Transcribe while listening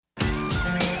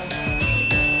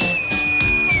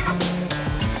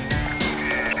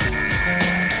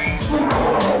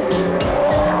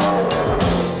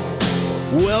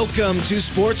Welcome to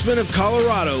Sportsman of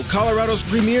Colorado, Colorado's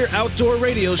premier outdoor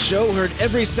radio show, heard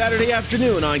every Saturday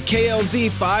afternoon on KLZ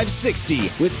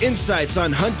 560, with insights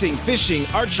on hunting, fishing,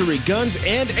 archery, guns,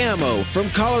 and ammo from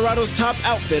Colorado's top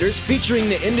outfitters, featuring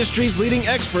the industry's leading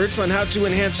experts on how to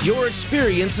enhance your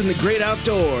experience in the great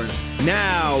outdoors.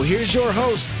 Now, here's your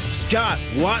host, Scott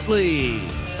Watley.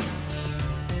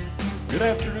 Good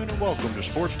afternoon and welcome to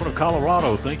Sportsman of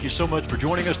Colorado. Thank you so much for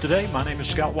joining us today. My name is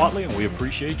Scott Watley and we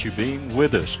appreciate you being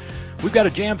with us. We've got a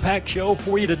jam-packed show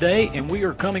for you today, and we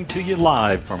are coming to you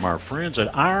live from our friends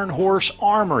at Iron Horse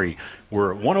Armory.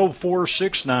 We're at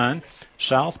 10469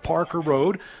 South Parker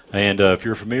Road, and if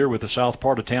you're familiar with the south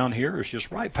part of town here, it's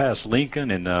just right past Lincoln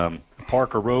and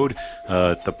Parker Road,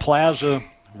 the Plaza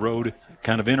Road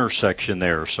kind of intersection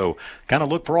there. So kind of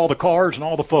look for all the cars and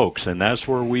all the folks, and that's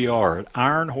where we are at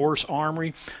Iron Horse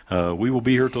Armory. We will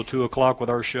be here till 2 o'clock with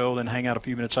our show, then hang out a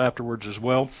few minutes afterwards as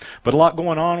well. But a lot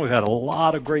going on. We've had a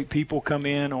lot of great people come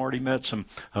in, already met some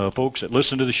folks that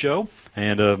listen to the show,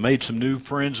 and made some new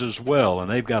friends as well. And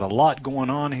they've got a lot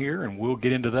going on here, and we'll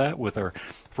get into that with our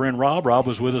friend Rob. Rob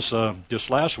was with us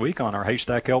just last week on our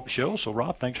Haystack Help show. So,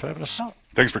 Rob, thanks for having us out.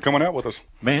 Thanks for coming out with us.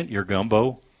 Man, your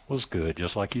gumbo was good,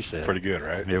 just like you said. Pretty good,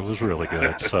 right? It was really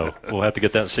good. So we'll have to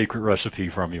get that secret recipe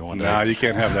from you one day. No, you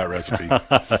can't have that recipe.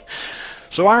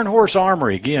 So Iron Horse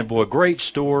Armory, again, boy, great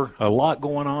store. A lot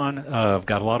going on. I've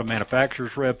got a lot of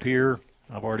manufacturers rep here.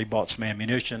 I've already bought some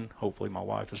ammunition. Hopefully my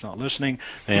wife is not listening.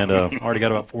 And already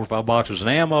got about 4 or 5 boxes of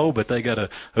ammo, but they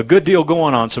got a good deal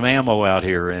going on some ammo out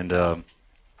here. And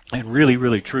really,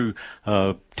 really true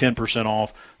 10%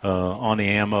 off on the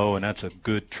ammo, and that's a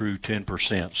good, true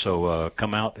 10%. So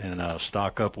come out and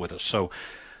stock up with us. So,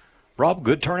 Rob,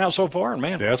 good turnout so far, and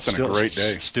man, yeah, it's been a great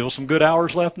day. Still some good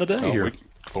hours left in the day here. We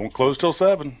don't close till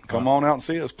 7. Come on out and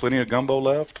see us. Plenty of gumbo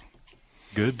left.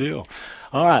 Good deal.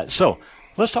 All right, so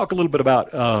let's talk a little bit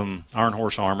about Iron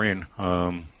Horse Armory, and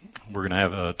we're going to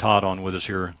have Todd on with us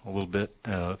here a little bit,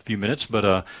 a few minutes.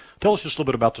 But tell us just a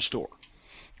little bit about the store.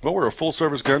 Well, we're a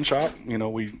full-service gun shop. You know,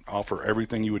 we offer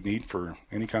everything you would need for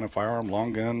any kind of firearm,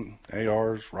 long gun,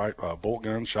 ARs, bolt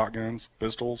guns, shotguns,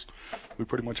 pistols. We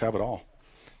pretty much have it all.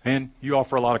 And you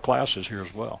offer a lot of classes here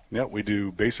as well. Yeah, we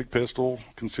do basic pistol,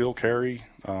 concealed carry,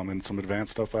 and some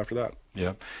advanced stuff after that.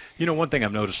 Yeah. You know, one thing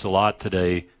I've noticed a lot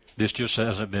today, this just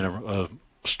hasn't been a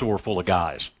store full of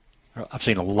guys. I've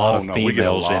seen a lot of females we get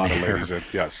a lot in of here. ladies in.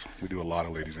 Yes, we do a lot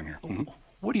of ladies in here. Mm-hmm.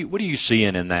 What are you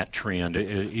seeing in that trend,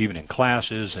 even in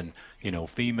classes and, you know,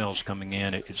 females coming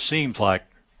in? It seems like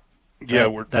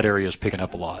that area is picking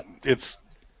up a lot. It's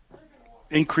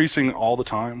increasing all the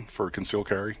time for concealed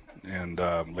carry and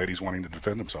ladies wanting to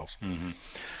defend themselves. Mm-hmm.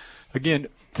 Again,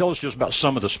 tell us just about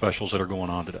some of the specials that are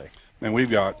going on today. And we've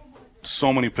got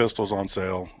so many pistols on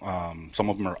sale.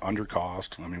 Some of them are under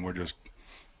cost. I mean, we're just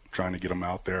trying to get them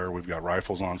out there. We've got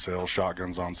rifles on sale,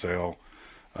 shotguns on sale.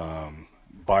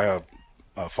 Buy a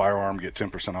firearm, get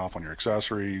 10% off on your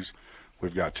accessories.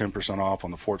 We've got 10% off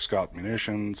on the Fort Scott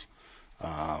munitions.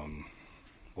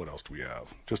 What else do we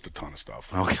have? Just a ton of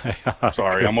stuff. Okay.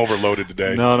 Sorry, I'm overloaded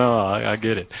today. No, I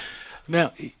get it.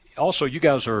 Now, also, you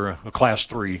guys are a Class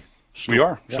 3 store. We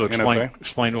are. So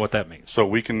explain what that means. So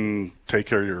we can take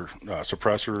care of your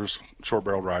suppressors,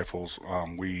 short-barreled rifles.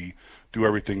 We do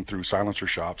everything through silencer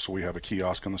shops. So we have a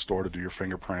kiosk in the store to do your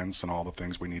fingerprints and all the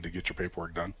things we need to get your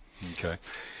paperwork done. Okay.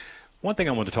 One thing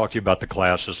I wanted to talk to you about the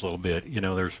classes a little bit. You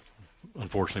know, there's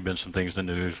unfortunately been some things in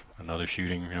the news, another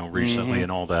shooting, you know, recently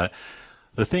and all that.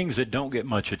 The things that don't get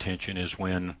much attention is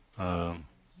when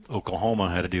Oklahoma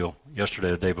had a deal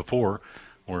yesterday, the day before,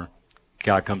 where a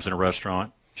guy comes in a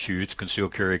restaurant, shoots,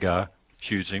 concealed carry guy,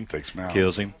 shoots him, takes him out,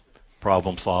 kills him,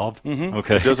 problem solved. Mm-hmm.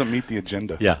 Okay. It doesn't meet the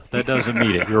agenda. Yeah, that doesn't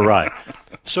meet it. You're right.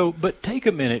 So, but take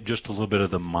a minute, just a little bit of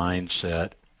the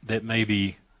mindset that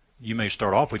maybe you may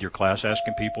start off with your class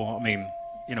asking people, I mean,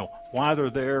 you know, why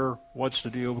they're there, what's the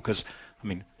deal? Because, I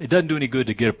mean, it doesn't do any good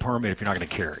to get a permit if you're not going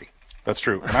to carry. That's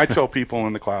true. And I tell people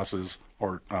in the classes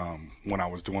or when I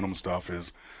was doing them stuff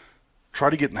is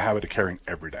try to get in the habit of carrying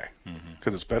every day,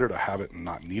 because it's better to have it and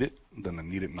not need it than to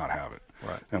need it and not have it.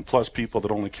 Right. And plus, people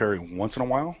that only carry once in a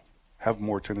while have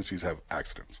more tendencies to have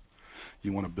accidents.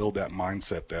 You want to build that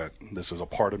mindset that this is a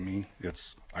part of me.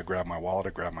 It's I grab my wallet,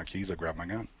 I grab my keys, I grab my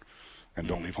gun. And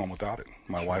don't leave home without it.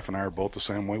 My wife and I are both the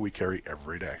same way. We carry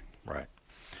every day. Right.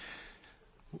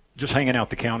 Just hanging out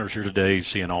the counters here today,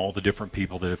 seeing all the different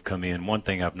people that have come in. One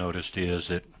thing I've noticed is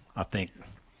that I think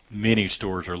many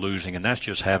stores are losing, and that's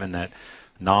just having that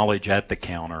knowledge at the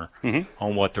counter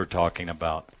on what they're talking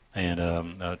about. And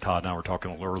Todd and I were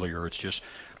talking a little earlier. It's just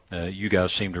you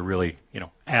guys seem to really, you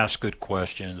know, ask good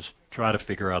questions, try to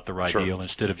figure out the right Sure. deal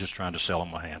instead of just trying to sell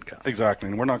them a handgun. Exactly,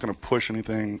 and we're not going to push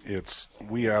anything.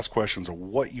 We ask questions of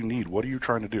what you need. What are you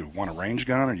trying to do? Want a range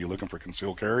gun? Are you looking for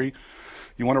concealed carry?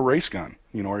 You want a race gun?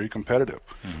 Are you competitive?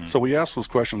 Mm-hmm. So we ask those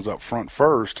questions up front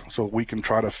first, so we can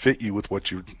try to fit you with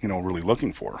what you're really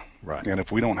looking for. Right. And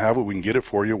if we don't have it, we can get it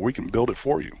for you. We can build it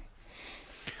for you.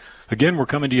 Again, we're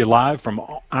coming to you live from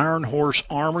Iron Horse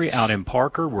Armory out in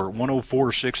Parker. We're at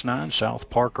 10469 South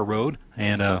Parker Road,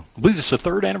 and I believe it's the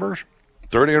third anniversary.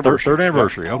 Third anniversary. Third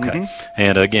anniversary, okay. Mm-hmm.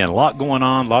 And again, a lot going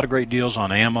on, a lot of great deals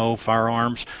on ammo,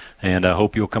 firearms, and I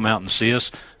hope you'll come out and see us.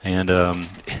 And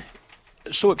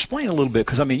so explain a little bit,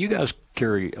 because, you guys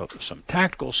carry some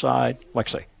tactical side. Like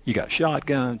I say, you got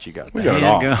shotguns, you got the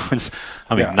handguns,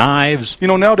 knives.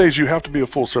 Nowadays you have to be a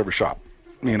full-service shop.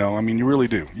 You really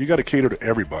do. You got to cater to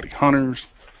everybody. Hunters,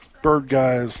 bird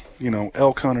guys,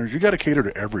 elk hunters. You got to cater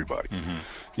to everybody.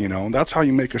 Mm-hmm. And that's how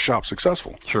you make a shop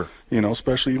successful. Sure.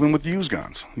 Especially even with used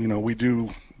guns. We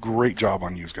do great job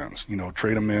on used guns.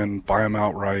 Trade them in, buy them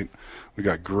outright. We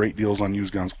got great deals on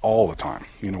used guns all the time.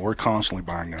 We're constantly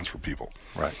buying guns for people.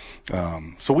 Right.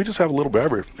 So we just have a little bit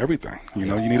of everything. You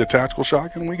need a tactical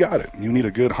shotgun, we got it. You need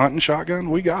a good hunting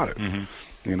shotgun, we got it. Mm-hmm.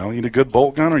 You need a good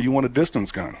bolt gun, or you want a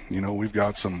distance gun. We've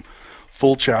got some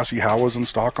full chassis Howas in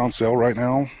stock on sale right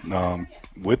now,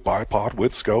 with bipod,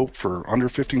 with scope for under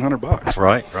 $1,500.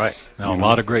 Right. Now, a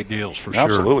lot of great deals for sure.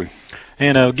 Absolutely.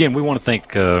 And again, we want to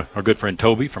thank our good friend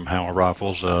Toby from Howell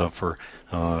Rifles for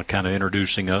kind of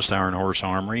introducing us to Iron Horse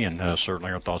Armory, and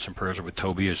certainly our thoughts and prayers are with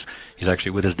Toby. He's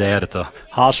actually with his dad at the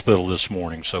hospital this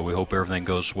morning, so we hope everything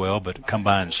goes well. But come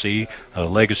by and see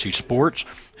Legacy Sports,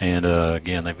 and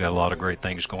again, they've got a lot of great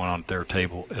things going on at their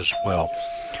table as well.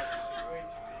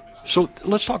 So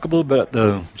let's talk a little bit about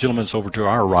the gentleman that's over to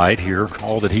our right here,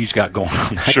 all that he's got going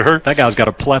on. Sure. That guy's got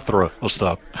a plethora of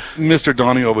stuff. Mr.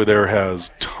 Donnie over there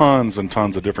has tons and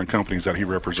tons of different companies that he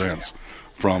represents,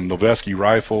 from Noveske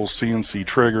rifles, CNC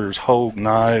triggers, Hogue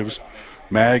knives,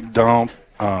 mag dump,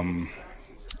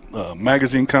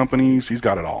 magazine companies. He's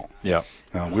got it all. Yeah.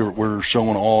 We're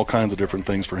showing all kinds of different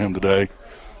things for him today.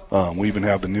 We even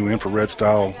have the new infrared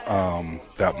style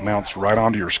that mounts right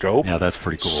onto your scope. Yeah, that's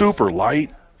pretty cool. Super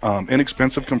light.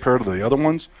 Inexpensive compared to the other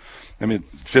ones. It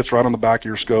fits right on the back of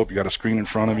your scope. You got a screen in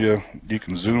front of you. You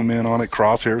can zoom in on it,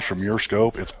 crosshairs from your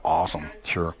scope. It's awesome.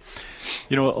 Sure.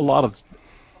 A lot of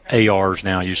ARs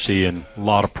now you see in a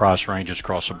lot of price ranges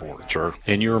across the board. Sure.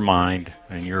 In your mind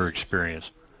and your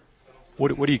experience,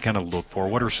 what do you kind of look for?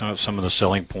 What are some of the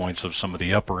selling points of some of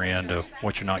the upper end of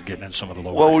what you're not getting in some of the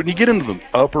lower Well, end? when you get into the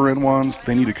upper end ones,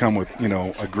 they need to come with,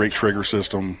 a great trigger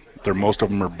system. Most of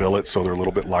them are billet, so they're a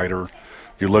little bit lighter.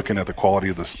 You're looking at the quality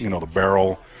of the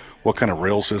barrel, what kind of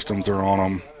rail systems are on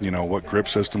them, what grip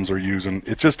systems they're using.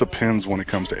 It just depends when it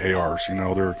comes to ARs.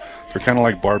 They're kind of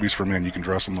like Barbies for men. You can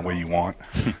dress them the way you want.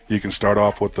 You can start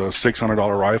off with a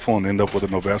 $600 rifle and end up with a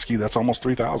Noveske that's almost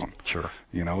 $3,000. Sure.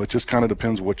 It just kind of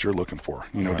depends what you're looking for.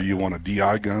 Right. Do you want a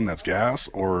DI gun that's gas,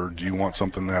 or do you want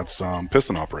something that's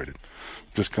piston operated?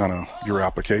 Just kind of your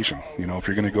application. If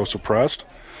you're going to go suppressed,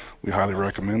 we highly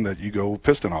recommend that you go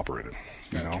piston operated.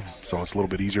 So it's a little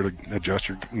bit easier to adjust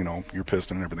your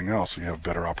piston and everything else, so you have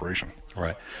better operation.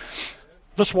 Right.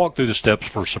 Let's walk through the steps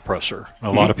for suppressor.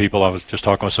 A lot of people, I was just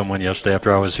talking with someone yesterday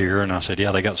after I was here, and I said,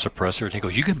 yeah, they got suppressors. He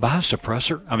goes, you can buy a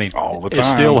suppressor? All the time. It's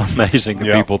still amazing that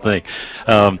Yeah. people think.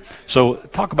 So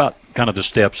talk about kind of the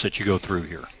steps that you go through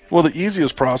here. Well, the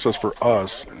easiest process for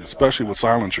us, especially with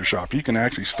Silencer Shop, you can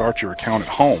actually start your account at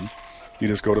home. You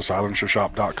just go to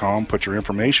silencershop.com, put your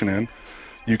information in.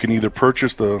 You can either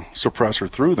purchase the suppressor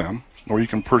through them, or you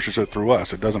can purchase it through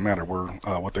us. It doesn't matter. We're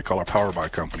what they call a power buy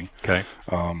company. Okay.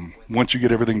 Once you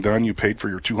get everything done, you paid for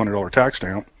your $200 tax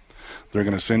stamp. They're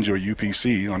going to send you a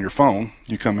UPC on your phone.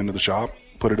 You come into the shop,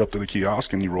 put it up to the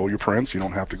kiosk, and you roll your prints. You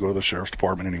don't have to go to the sheriff's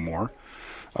department anymore.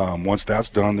 Once that's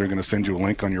done, they're going to send you a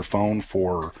link on your phone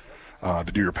for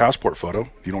to do your passport photo.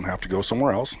 You don't have to go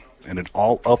somewhere else, and it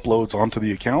all uploads onto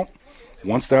the account.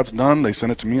 Once that's done, they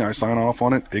send it to me. I sign off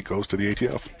on it. It goes to the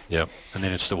ATF. Yep. And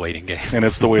then it's the waiting game. And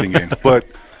it's the waiting game. But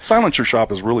Silencer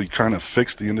Shop has really kind of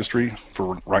fixed the industry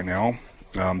for right now.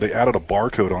 They added a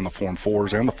barcode on the Form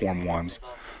 4s and the Form 1s.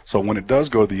 So when it does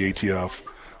go to the ATF,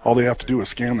 all they have to do is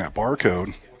scan that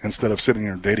barcode instead of sitting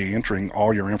there data entering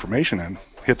all your information in.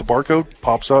 Hit the barcode,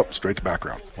 pops up, straight to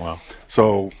background. Wow.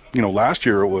 So, last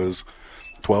year it was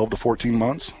 12 to 14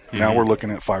 months. Mm-hmm. Now we're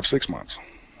looking at 5-6 months.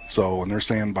 So, and they're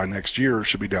saying by next year it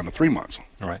should be down to 3 months.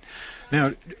 All right.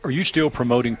 Now, are you still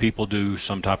promoting people do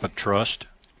some type of trust?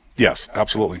 Yes,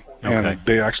 absolutely. Okay. And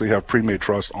they actually have pre-made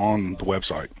trust on the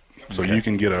website. So Okay. you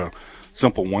can get a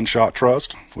simple one-shot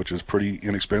trust, which is pretty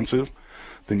inexpensive.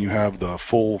 Then you have the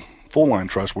full full line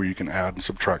truss where you can add and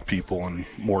subtract people and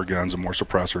more guns and more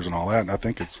suppressors and all that. And I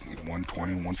think it's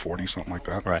 120, 140, something like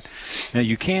that. Right. Now,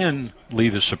 you can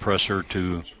leave a suppressor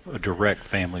to a direct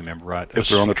family member, right? If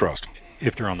they're on the trust.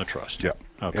 If they're on the trust. Yeah.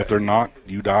 Okay. If they're not,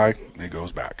 you die, it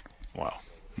goes back. Wow.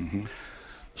 Mm-hmm.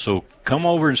 So come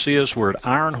over and see us. We're at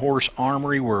Iron Horse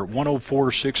Armory. We're at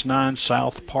 10469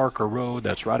 South Parker Road.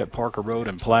 That's right at Parker Road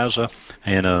and Plaza.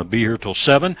 And be here till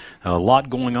 7. A lot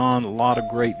going on, a lot of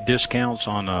great discounts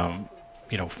on,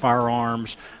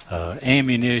 firearms,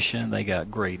 ammunition. They got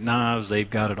great knives. They've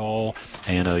got it all.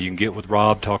 And you can get with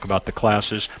Rob, talk about the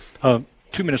classes. 2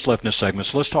 minutes left in this segment,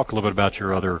 so let's talk a little bit about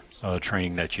your other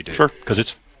training that you do. Sure. Because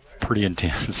it's pretty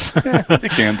intense.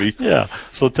 It can be. Yeah.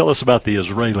 So tell us about the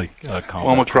Israeli combat. Well,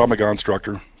 I'm a Krav Maga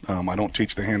instructor. I don't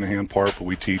teach the hand-to-hand part, but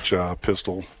we teach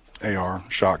pistol, AR,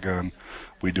 shotgun.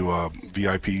 We do a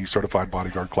VIP certified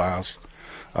bodyguard class.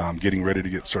 Getting ready to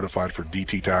get certified for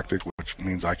DT tactics, which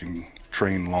means I can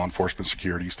train law enforcement,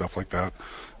 security, stuff like that.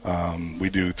 We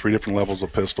do 3 different levels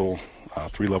of pistol,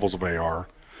 3 levels of AR.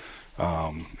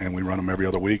 And we run them every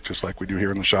other week, just like we do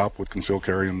here in the shop with concealed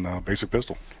carry and basic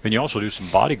pistol. And you also do some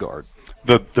bodyguard.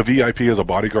 The VIP is a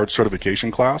bodyguard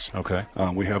certification class. Okay.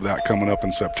 We have that coming up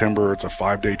in September. It's a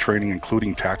 5-day training,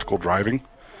 including tactical driving.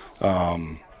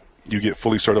 You get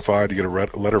fully certified. You get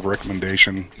a letter of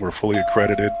recommendation. We're fully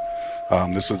accredited.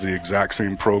 This is the exact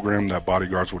same program that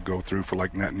bodyguards would go through for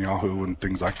like Netanyahu and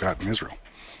things like that in Israel.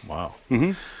 Wow.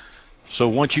 Mm-hmm. So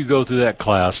once you go through that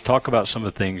class, talk about some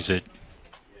of the things that,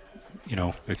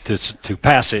 to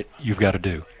pass it, you've got to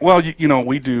do. Well,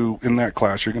 we do in that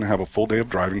class, you're going to have a full day of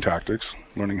driving tactics,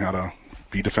 learning how to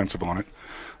be defensive on it.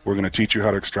 We're going to teach you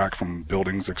how to extract from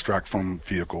buildings, extract from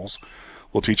vehicles.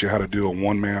 We'll teach you how to do a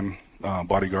one-man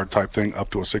bodyguard type thing up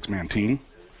to a 6-man team.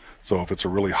 So if it's a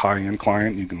really high-end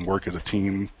client, you can work as a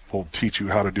team. We'll teach you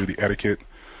how to do the etiquette,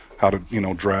 how to,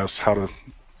 dress, how to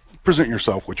present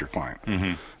yourself with your client.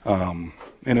 Mm-hmm.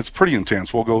 And it's pretty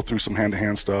intense. We'll go through some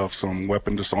hand-to-hand stuff, some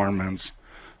weapon disarmaments.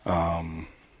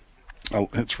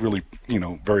 It's really,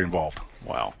 very involved.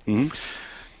 Wow. Mm-hmm.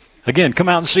 Again, come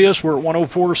out and see us. We're at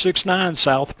 10469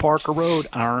 South Parker Road,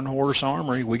 Iron Horse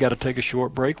Armory. We got to take a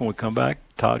short break. When we come back,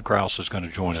 Todd Kraus is going to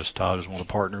join us. Todd is one of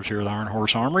the partners here at Iron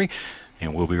Horse Armory,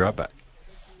 and we'll be right back.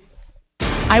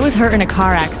 I was hurt in a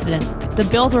car accident. The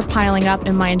bills were piling up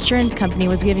and my insurance company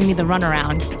was giving me the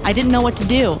runaround. I didn't know what to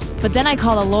do, but then I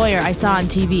called a lawyer I saw on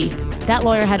TV. That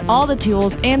lawyer had all the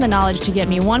tools and the knowledge to get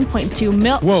me $1.2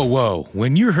 million. Whoa.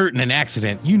 When you're hurt in an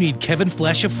accident, you need Kevin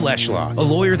Flesh of Flesh Law, a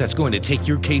lawyer that's going to take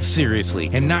your case seriously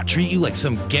and not treat you like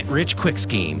some get-rich-quick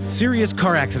scheme. Serious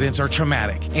car accidents are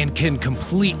traumatic and can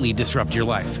completely disrupt your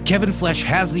life. Kevin Flesh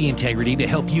has the integrity to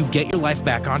help you get your life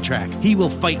back on track. He will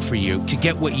fight for you to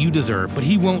get what you deserve, but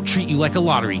he won't treat you like a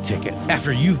lottery ticket.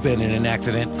 After you've been in an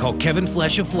accident, call Kevin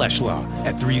Flesh of Flesh Law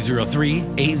at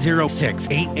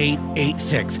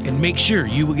 303-806-8886 and make sure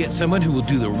you will get someone who will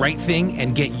do the right thing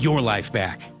and get your life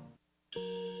back.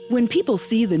 When people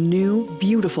see the new,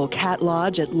 beautiful Cat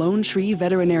Lodge at Lone Tree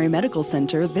Veterinary Medical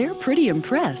Center, they're pretty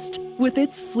impressed. With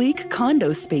its sleek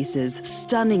condo spaces,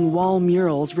 stunning wall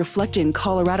murals reflecting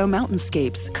Colorado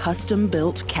mountainscapes,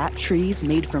 custom-built cat trees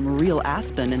made from real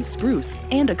aspen and spruce,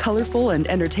 and a colorful and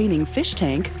entertaining fish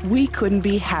tank, we couldn't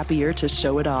be happier to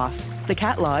show it off. The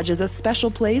Cat Lodge is a special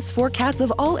place for cats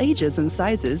of all ages and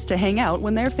sizes to hang out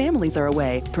when their families are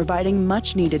away, providing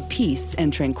much-needed peace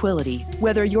and tranquility.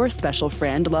 Whether your special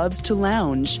friend loves to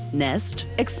lounge, nest,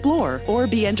 explore, or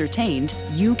be entertained,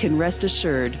 you can rest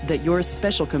assured that your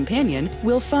special companion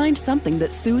will find something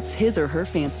that suits his or her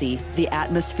fancy. The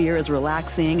atmosphere is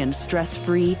relaxing and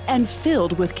stress-free and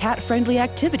filled with cat-friendly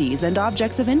activities and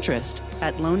objects of interest.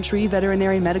 At Lone Tree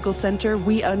Veterinary Medical Center,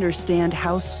 we understand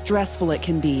how stressful it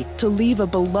can be to leave a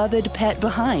beloved pet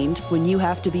behind when you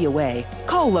have to be away.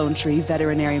 Call Lone Tree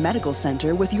Veterinary Medical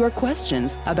Center with your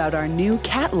questions about our new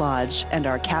Cat Lodge and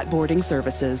our cat boarding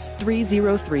services.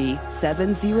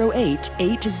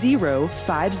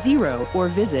 303-708-8050 or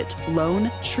visit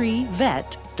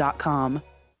LoneTreeVet.com.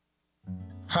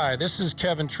 Hi, this is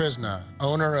Kevin Trisna,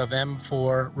 owner of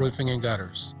M4 Roofing and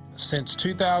Gutters. Since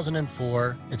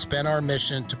 2004, it's been our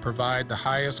mission to provide the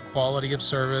highest quality of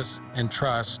service and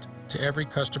trust to every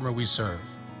customer we serve.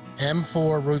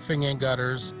 M4 Roofing and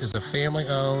Gutters is a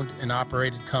family-owned and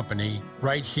operated company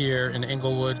right here in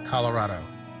Englewood, Colorado.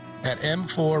 At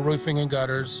M4 Roofing and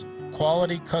Gutters,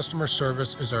 quality customer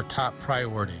service is our top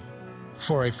priority.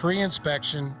 For a free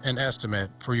inspection and estimate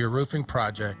for your roofing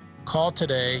project, call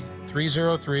today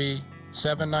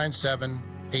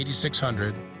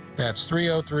 303-797-8600. That's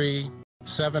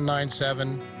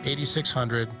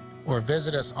 303-797-8600. Or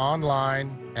visit us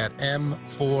online at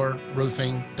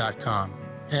m4roofing.com.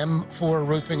 M4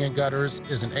 Roofing and Gutters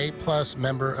is an A+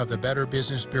 member of the Better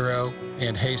Business Bureau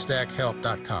and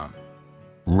HaystackHelp.com.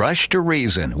 Rush to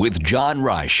Reason with John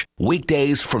Rush.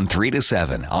 Weekdays from 3 to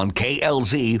 7 on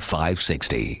KLZ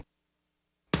 560.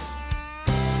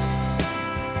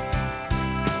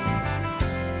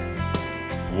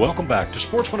 Welcome back to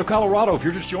Sportsman of Colorado. If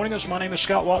you're just joining us, my name is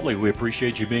Scott Watley. We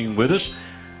appreciate you being with us.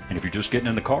 And if you're just getting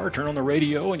in the car, turn on the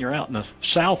radio, and you're out in the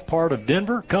south part of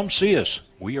Denver, come see us.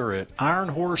 We are at Iron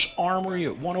Horse Armory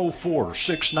at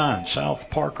 10469 South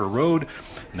Parker Road.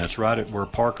 And that's right at where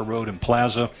Parker Road and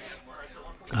Plaza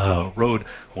Road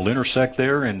will intersect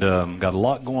there. And got a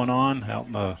lot going on out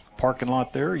in the parking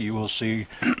lot there. You will see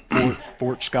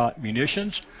Fort Scott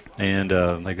Munitions. And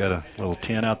they got a little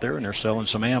tent out there, and they're selling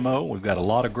some ammo. We've got a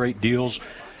lot of great deals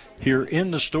here in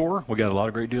the store. We got a lot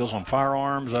of great deals on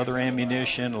firearms, other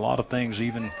ammunition, a lot of things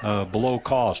even below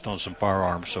cost on some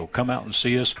firearms. So come out and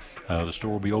see us. The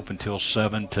store will be open till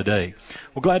 7 today.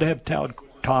 We're glad to have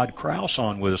Todd Kraus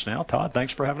on with us now. Todd,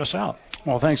 thanks for having us out.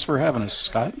 Well, thanks for having us,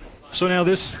 Scott. So now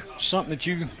this is something that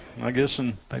you, I guess,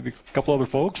 and maybe a couple other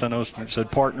folks, I know it said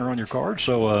partner on your card,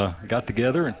 so got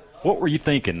together. And what were you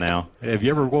thinking now? Have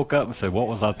you ever woke up and said, what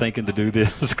was I thinking to do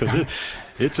this? Because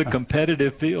it's a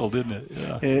competitive field, isn't it?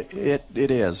 Yeah.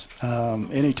 It is.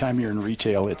 Anytime you're in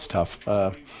retail, it's tough.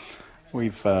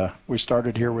 We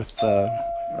started here with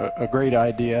a great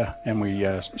idea, and we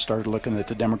started looking at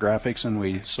the demographics, and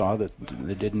we saw that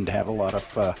they didn't have a lot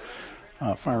of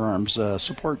firearms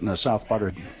support in the south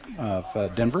part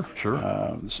of Denver.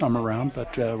 Sure. Some around,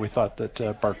 but we thought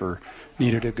that Parker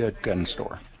needed a good gun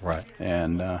store. Right.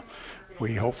 And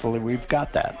hopefully we've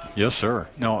got that. Yes, sir.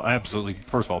 No, absolutely.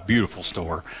 First of all, beautiful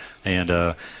store.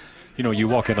 And, you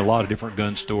walk in a lot of different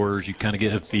gun stores. You kind of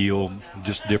get a feel,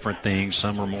 just different things.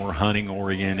 Some are more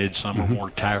hunting-oriented. Some are more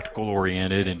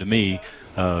tactical-oriented. And to me,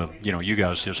 you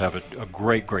guys just have a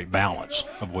great, great balance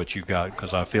of what you got.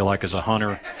 Because I feel like as a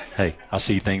hunter, hey, I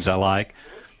see things I like.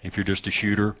 If you're just a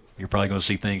shooter, you're probably going to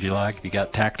see things you like. If you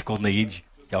got tactical needs,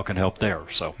 y'all can help there.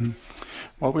 So.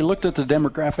 Well, we looked at the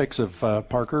demographics of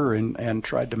Parker and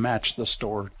tried to match the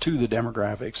store to the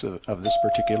demographics of this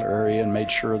particular area and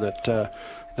made sure that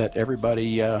that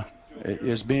everybody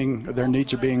their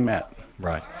needs are being met.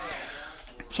 Right.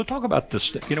 So talk about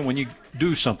this. When you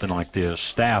do something like this,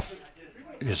 staff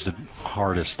is the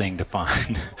hardest thing to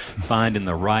find. Finding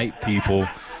the right people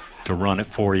to run it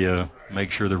for you,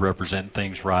 make sure they're representing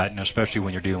things right, and especially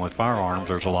when you're dealing with firearms,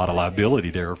 there's a lot of liability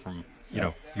there from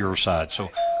your side.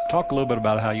 So talk a little bit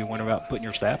about how you went about putting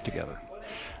your staff together.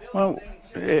 Well,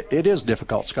 it is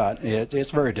difficult, Scott.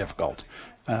 It's very difficult.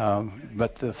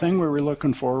 But the thing we were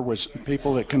looking for was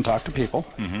people that can talk to people.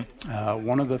 Mm-hmm.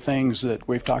 One of the things that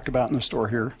we've talked about in the store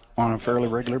here on a fairly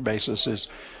regular basis is,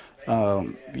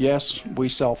 yes, we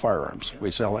sell firearms. We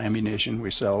sell ammunition.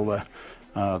 We sell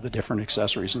the different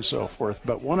accessories and so forth.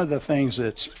 But one of the things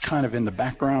that's kind of in the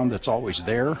background that's always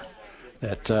there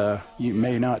that you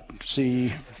may not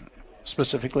see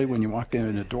specifically when you walk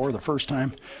in the door the first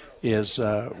time is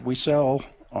we sell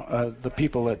the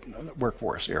people that work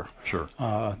for us here. Sure.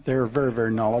 They're very,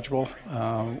 very knowledgeable,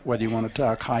 whether you want to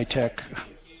talk high-tech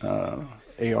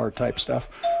AR type stuff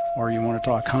or you want to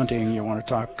talk hunting, you want to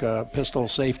talk pistol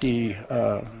safety,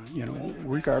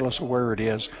 regardless of where it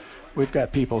is. We've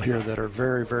got people here that are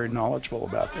very, very knowledgeable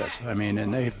about this. I mean,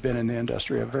 and they've been in the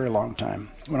industry a very long time.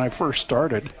 When I first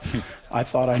started, I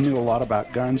thought I knew a lot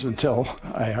about guns until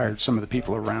I hired some of the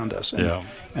people around us.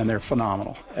 And they're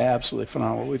phenomenal, absolutely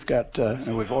phenomenal. We've got,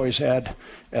 and we've always had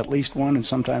at least one and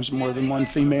sometimes more than one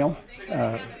female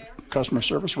customer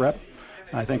service rep.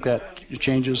 I think that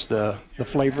changes the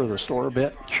flavor of the store a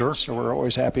bit. Sure. So we're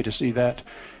always happy to see that.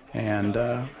 And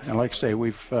like I say,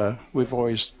 we've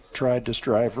always tried to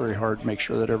strive very hard to make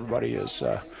sure that everybody is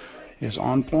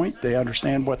on point. They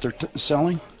understand what they're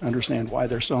selling, understand why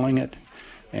they're selling it,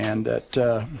 and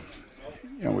that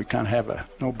we kind of have a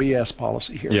no BS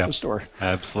policy here at the store.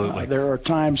 Absolutely. There are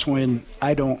times when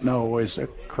I don't know is a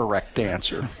correct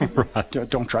answer. Right.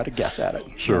 Don't try to guess at it.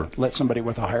 Sure. Let somebody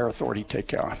with a higher authority take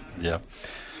care of it. Yeah.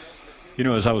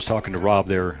 As I was talking to Rob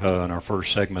there in our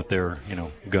first segment there,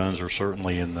 guns are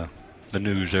certainly in the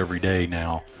news every day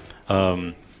now.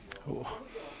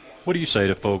 What do you say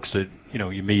to folks that,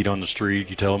 you meet on the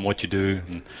street, you tell them what you do,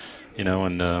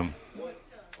 and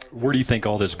where do you think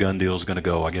all this gun deal is going to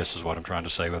go, I guess is what I'm trying to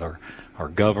say with our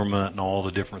government and all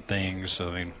the different things.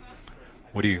 I mean,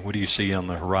 what do you see on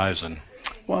the horizon?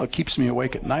 Well, it keeps me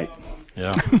awake at night.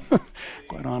 Yeah.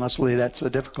 Quite honestly, that's a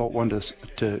difficult one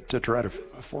to try to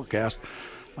forecast.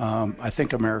 I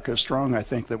think America is strong. I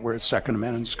think that we're at Second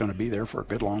Amendment is going to be there for a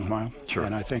good long while. Sure.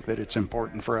 And I think that it's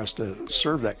important for us to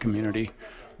serve that community,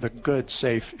 the good,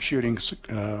 safe shooting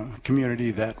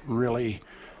community that really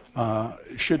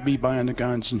should be buying the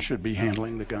guns and should be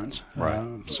handling the guns.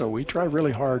 Right. So we try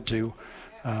really hard to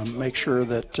make sure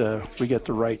that we get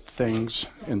the right things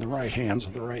in the right hands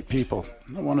of the right people.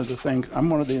 One of the things, I'm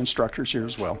one of the instructors here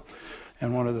as well.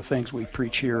 And one of the things we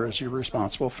preach here is you're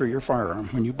responsible for your firearm.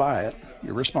 When you buy it,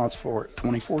 you're responsible for it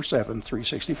 24/7,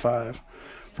 365,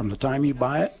 from the time you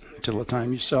buy it till the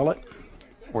time you sell it,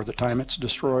 or the time it's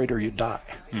destroyed or you die.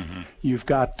 Mm-hmm. You've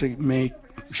got to make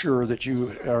sure that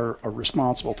you are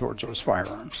responsible towards those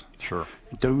firearms. Sure.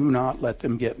 Do not let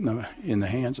them get in the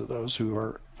hands of those who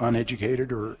are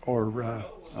uneducated or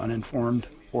uninformed,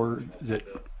 or that,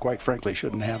 quite frankly,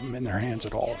 shouldn't have them in their hands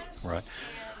at all. Right.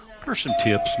 What are some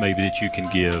tips maybe that you can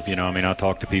give? You know, I mean, I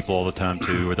talk to people all the time,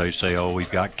 too, where they say, oh, we've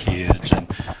got kids and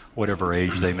whatever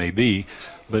age they may be,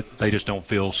 but they just don't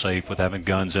feel safe with having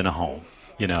guns in a home,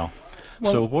 you know.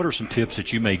 Well, so what are some tips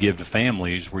that you may give to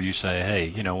families where you say, hey,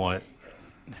 you know what,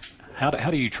 how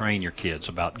do you train your kids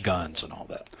about guns and all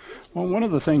that? Well, one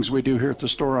of the things we do here at the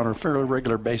store on a fairly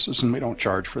regular basis, and we don't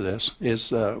charge for this,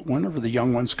 is whenever the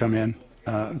young ones come in,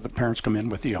 the parents come in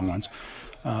with the young ones,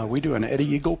 we do an Eddie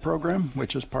Eagle program,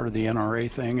 which is part of the NRA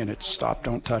thing, and it's stop,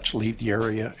 don't touch, leave the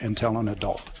area, and tell an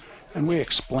adult. And we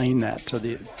explain that to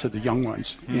the young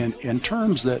ones in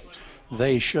terms that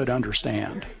they should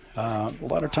understand. A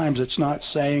lot of times it's not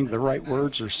saying the right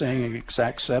words or saying an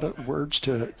exact set of words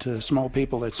to small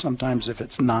people. It's sometimes if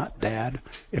it's not dad,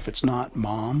 if it's not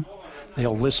mom,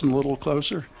 they'll listen a little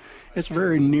closer. It's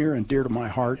very near and dear to my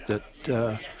heart that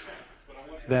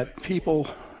people,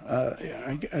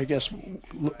 I guess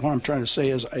what I'm trying to say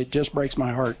is it just breaks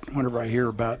my heart whenever I hear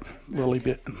about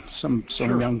some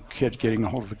Sure. young kid getting a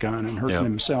hold of a gun and hurting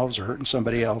themselves or hurting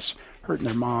somebody else, hurting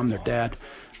their mom, their dad.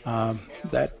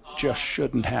 That just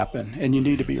shouldn't happen, and you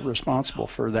need to be responsible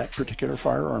for that particular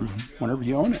firearm whenever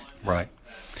you own it. Right.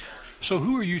 So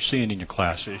who are you seeing in your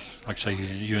classes? Like, say,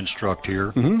 you instruct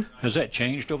here. Mm-hmm. Has that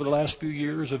changed over the last few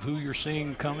years of who you're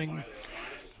seeing coming?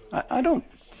 I don't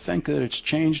think that it's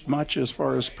changed much as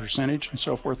far as percentage and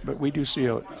so forth, but we do see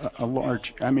a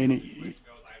large,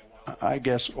 I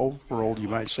guess overall you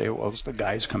might say, well, it's the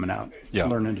guys coming out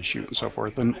learning to shoot and so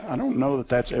forth. And I don't know that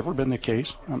that's ever been the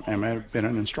case. I might have been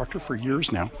an instructor for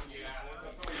years now.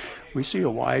 We see a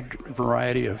wide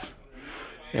variety of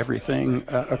everything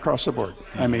across the board.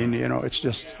 I mean, you know, it's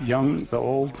just young, the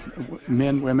old,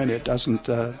 men, women, it doesn't,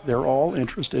 they're all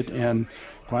interested, and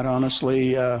quite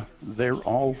honestly, they're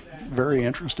all very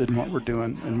interested in what we're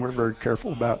doing, and we're very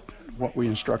careful about what we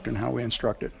instruct and how we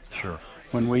instruct it. Sure.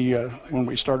 When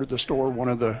we started the store, one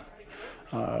of the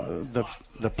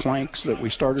planks that we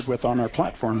started with on our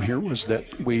platform here was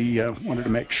that we wanted to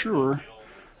make sure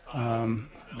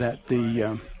that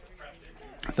the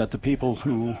people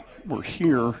who were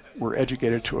here were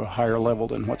educated to a higher level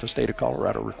than what the state of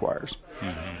Colorado requires.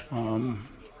 Mm-hmm.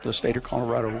 The state of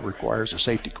Colorado requires a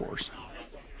safety course,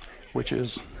 which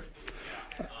is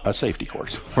a safety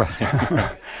course.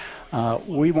 Right.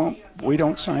 We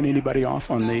don't sign anybody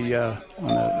off on the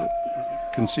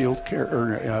concealed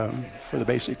carry for the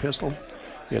basic pistol.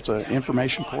 It's an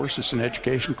information course, it's an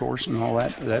education course, and all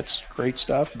that. That's great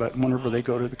stuff. But whenever they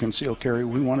go to the concealed carry,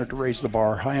 we wanted to raise the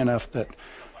bar high enough that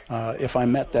if I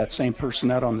met that same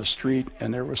person out on the street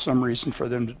and there was some reason for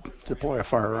them to deploy a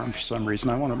firearm for some reason,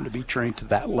 I want them to be trained to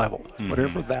that level,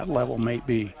 whatever that level may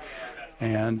be.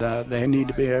 And they need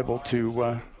to be able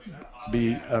to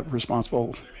be a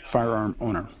responsible firearm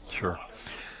owner. Sure.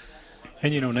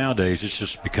 And, you know, nowadays it's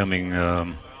just becoming,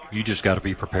 you just got to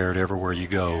be prepared everywhere you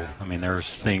go. I mean, there's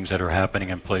things that are happening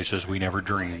in places we never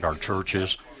dreamed, our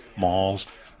churches, malls,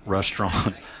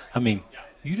 restaurants. I mean,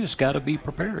 you just got to be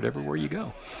prepared everywhere you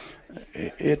go.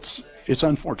 It's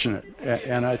unfortunate,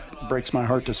 and it breaks my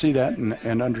heart to see that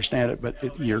and understand it,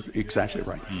 but you're exactly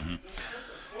right. Mm-hmm.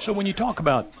 So when you talk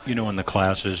about, you know, in the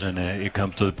classes, and it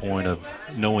comes to the point of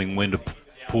knowing when to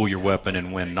pull your weapon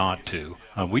and when not to.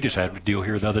 We just had a deal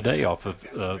here the other day off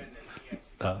of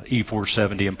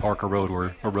E470 in Parker Road,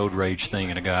 where a road rage thing,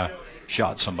 and a guy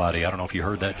shot somebody. I don't know if you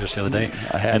heard that just the other day.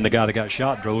 And the guy that got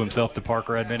shot drove himself to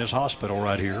Parker Adventist Hospital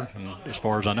right here. And as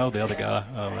far as I know, the other guy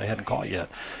they hadn't caught yet.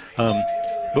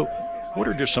 But what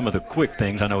are just some of the quick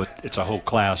things? I know it's a whole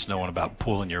class knowing about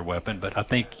pulling your weapon, but I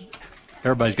think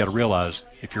everybody's got to realize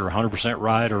if you're 100%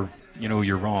 right or, you know,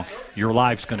 you're wrong, your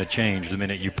life's going to change the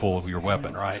minute you pull your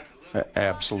weapon, right?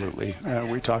 Absolutely.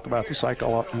 We talk about the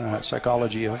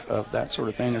psychology of that sort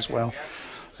of thing as well.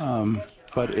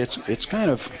 But it's kind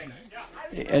of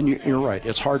And you're right.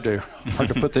 It's hard to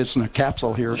put this in a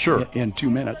capsule here in 2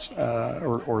 minutes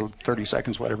or 30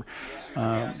 seconds, whatever.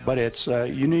 But it's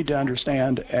you need to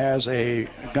understand as a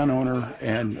gun owner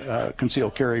and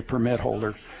concealed carry permit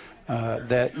holder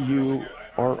that you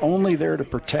are only there to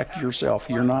protect yourself.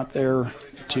 You're not there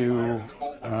to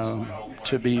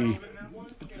be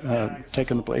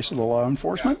taking the place of the law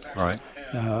enforcement. Right.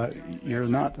 You're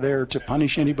not there to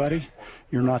punish anybody.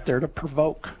 You're not there to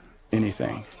provoke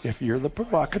anything. If you're the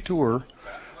provocateur,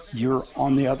 you're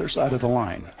on the other side of the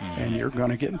line, and you're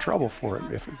going to get in trouble for it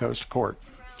if it goes to court.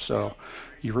 So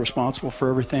you're responsible for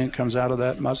everything that comes out of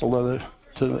that muzzle of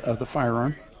the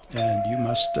firearm, and you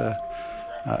must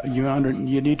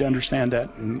you need to understand that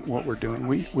in what we're doing.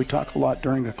 We talk a lot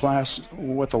during the class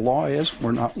what the law is.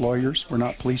 We're not lawyers. We're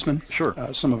not policemen. Sure.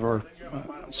 Some of our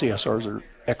CSRs are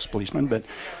ex-policemen, but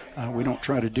we don't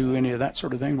try to do any of that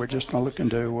sort of thing. We're just looking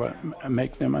to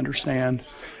make them understand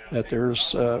that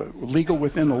there's legal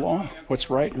within the law, what's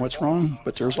right and what's wrong,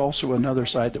 but there's also another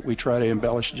side that we try to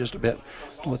embellish just a bit,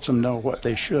 lets them know what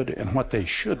they should and what they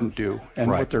shouldn't do,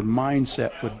 and what their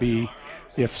mindset would be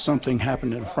if something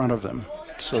happened in front of them,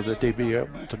 so that they'd be able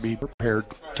to be prepared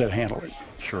to handle it.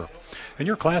 Sure. And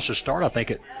your classes start, I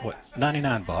think, at,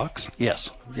 $99? Yes.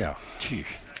 Yeah. Geez.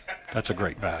 That's a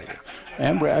great value.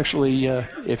 And we're actually,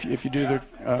 if you do the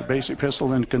basic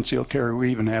pistol and concealed carry, we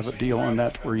even have a deal on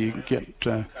that where you can get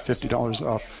 $50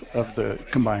 off of the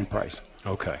combined price.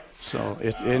 Okay. So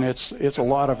it's a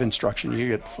lot of instruction. You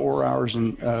get 4 hours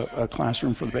in a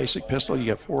classroom for the basic pistol. You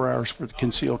get 4 hours for the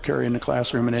concealed carry in the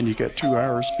classroom, and then you get 2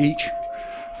 hours each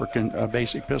for a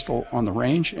basic pistol on the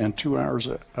range, and 2 hours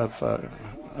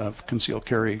of concealed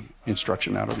carry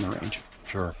instruction out on the range.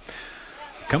 Sure.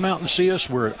 Come out and see us.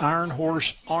 We're at Iron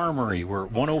Horse Armory. We're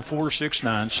at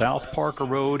 10469 South Parker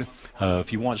Road.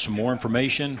 If you want some more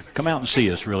information, come out and see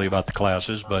us, really, about the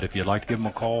classes. But if you'd like to give them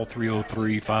a call,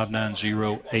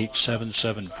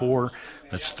 303-590-8774.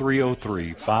 That's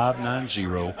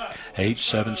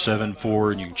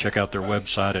 303-590-8774. And you can check out their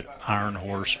website at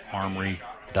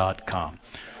ironhorsearmory.com.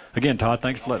 Again, Todd,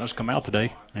 thanks for letting us come out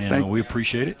today, and we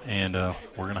appreciate it. And we're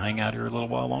going to hang out here a little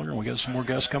while longer, and we got some more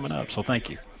guests coming up, so thank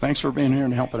you. Thanks for being here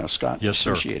and helping us, Scott. Yes,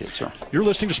 sir. Appreciate it, sir. You're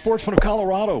listening to Sportsman of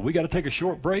Colorado. We got to take a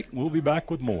short break. We'll be back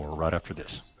with more right after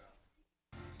this.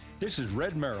 This is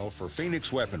Red Merrill for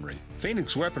Phoenix Weaponry.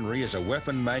 Phoenix Weaponry is a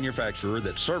weapon manufacturer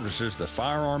that services the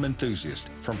firearm enthusiast.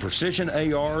 From precision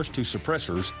ARs to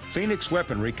suppressors, Phoenix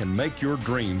Weaponry can make your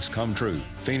dreams come true.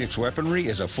 Phoenix Weaponry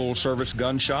is a full-service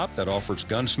gun shop that offers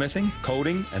gunsmithing,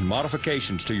 coating, and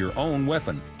modifications to your own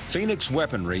weapon. Phoenix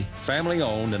Weaponry,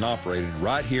 family-owned and operated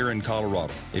right here in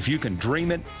Colorado. If you can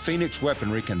dream it, Phoenix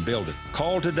Weaponry can build it.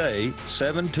 Call today,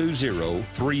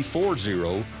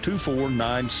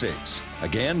 720-340-2496.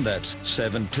 Again, that's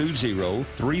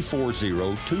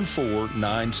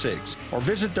 720-340-2496. Or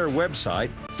visit their website,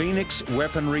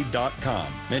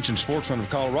 phoenixweaponry.com. Mention Sportsman of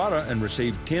Colorado and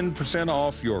receive 10%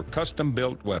 off your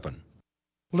custom-built weapon.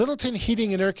 Littleton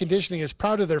Heating and Air Conditioning is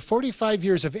proud of their 45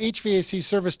 years of HVAC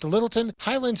service to Littleton,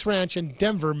 Highlands Ranch, and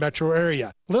Denver metro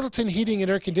area. Littleton Heating and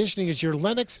Air Conditioning is your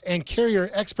Lennox and Carrier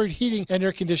expert heating and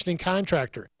air conditioning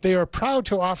contractor. They are proud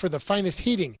to offer the finest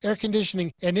heating, air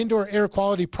conditioning, and indoor air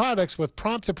quality products with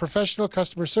prompt and professional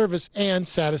customer service and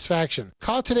satisfaction.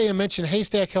 Call today and mention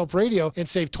Haystack Help Radio and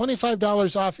save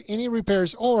 $25 off any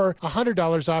repairs or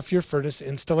 $100 off your furnace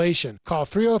installation. Call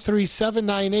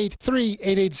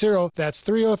 303-798-3880. That's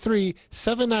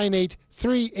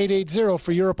 303-798-3880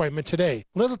 for your appointment today.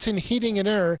 Littleton Heating and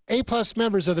Air, A-plus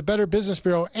members of the Better Business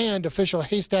Bureau and official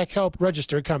Haystack Help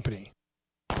registered company.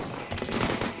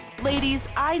 Ladies,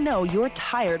 I know you're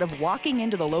tired of walking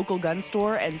into the local gun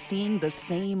store and seeing the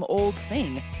same old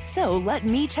thing. So let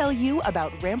me tell you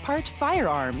about Rampart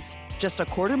Firearms. Just a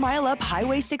quarter mile up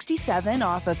Highway 67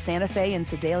 off of Santa Fe and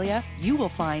Sedalia, you will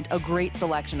find a great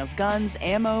selection of guns,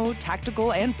 ammo,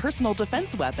 tactical, and personal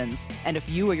defense weapons. And if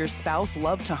you or your spouse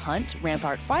love to hunt,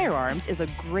 Rampart Firearms is a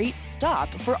great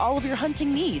stop for all of your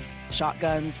hunting needs.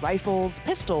 Shotguns, rifles,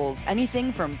 pistols,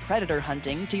 anything from predator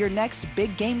hunting to your next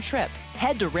big game trip.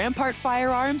 Head to Rampart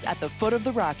Firearms at the foot of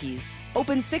the Rockies.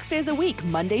 Open 6 days a week,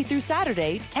 Monday through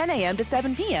Saturday, 10 a.m. to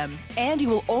 7 p.m. And you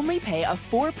will only pay a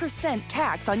 4%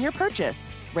 tax on your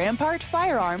purchase.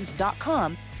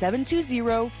 RampartFirearms.com,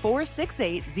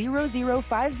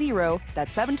 720-468-0050.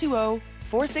 That's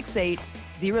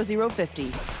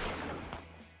 720-468-0050.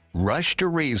 Rush to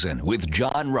Reason with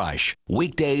John Rush.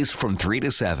 Weekdays from 3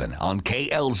 to 7 on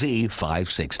KLZ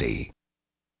 560.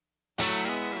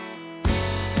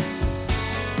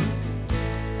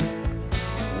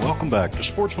 Welcome back to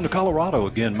Sportsman of Colorado.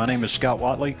 Again, my name is Scott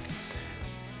Watley.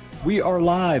 We are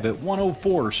live at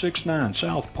 10469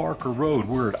 South Parker Road.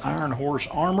 We're at Iron Horse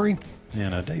Armory.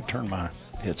 And Dave, turn my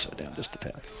headset down just a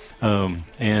tad.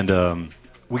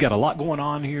 We got a lot going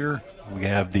on here. We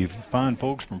have the fine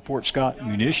folks from Fort Scott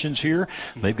Munitions here.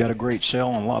 They've got a great sale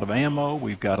on a lot of ammo.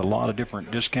 We've got a lot of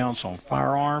different discounts on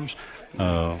firearms.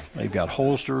 They've got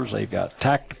holsters. They've got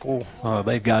tactical.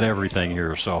 They've got everything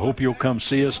here. So I hope you'll come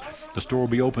see us. The store will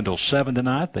be open till 7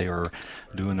 tonight. They are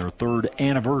doing their 3rd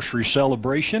anniversary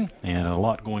celebration, and a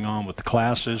lot going on with the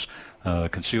classes.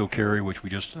 Concealed carry, which we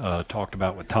just talked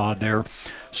about with Todd there.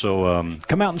 So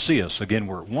come out and see us. Again,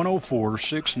 we're at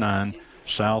 10469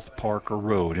 South Parker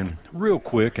Road. And real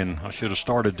quick, and I should have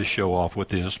started the show off with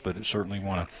this, but I certainly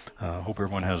want to hope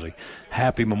everyone has a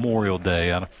happy Memorial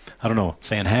Day. I don't know,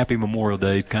 saying happy Memorial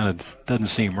Day kind of doesn't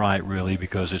seem right, really,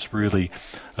 because it's really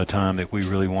a time that we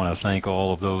really want to thank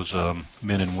all of those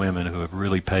men and women who have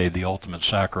really paid the ultimate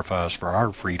sacrifice for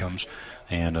our freedoms.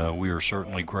 And we are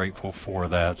certainly grateful for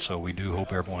that. So we do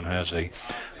hope everyone has a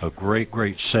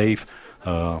great, safe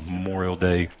Memorial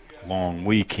Day long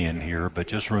weekend here. But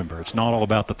just remember, it's not all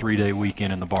about the 3-day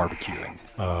weekend and the barbecuing.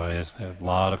 A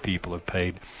lot of people have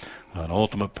paid an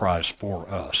ultimate price for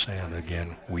us. And,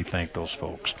 again, we thank those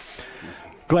folks.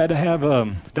 Glad to have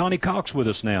Donnie Cox with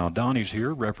us now. Donnie's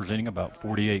here representing about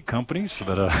 48 companies.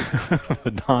 But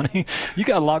Donnie, you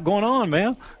got a lot going on,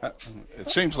 man. It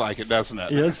seems like it, doesn't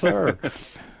it? Yes, sir.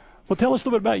 Well, tell us a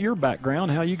little bit about your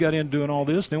background, how you got into doing all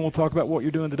this, then we'll talk about what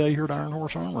you're doing today here at Iron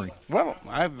Horse Armory. Well,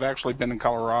 I've actually been in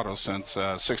Colorado since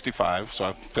 65, so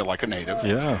I feel like a native.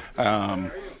 Yeah.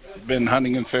 Been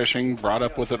hunting and fishing, brought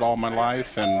up with it all my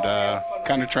life, and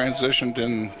kind of transitioned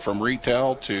in from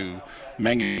retail to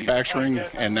manufacturing,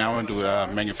 and now into a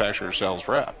manufacturer sales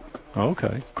rep.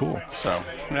 Okay, cool. So,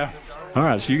 yeah. All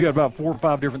right, so you got about 4 or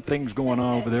 5 different things going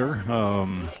on over there.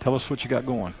 Tell us what you got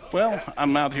going. Well,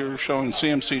 I'm out here showing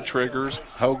CMC triggers,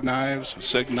 Hogue knives,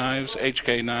 SIG knives,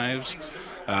 HK knives,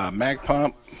 mag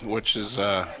pump, which is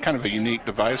kind of a unique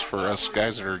device for us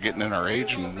guys that are getting in our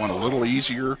age and want a little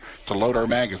easier to load our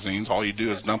magazines. All you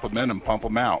do is dump them in and pump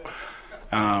them out.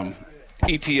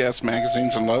 ETS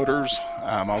magazines and loaders.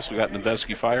 Also got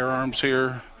Noveske firearms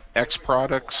here, X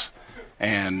products,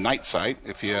 and Night Sight,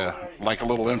 if you like a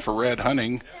little infrared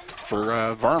hunting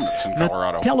for varmints in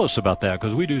Colorado. Now, tell us about that,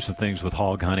 because we do some things with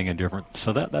hog hunting and different,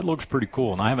 so that looks pretty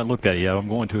cool. And I haven't looked at it yet. I'm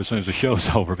going to as soon as the show's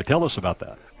over, but tell us about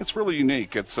that. It's really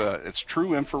unique. It's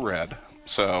true infrared.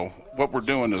 So what we're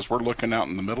doing is we're looking out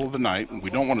in the middle of the night, and we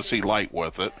don't want to see light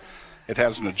with it. It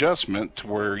has an adjustment to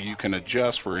where you can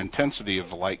adjust for intensity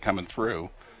of the light coming through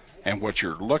and what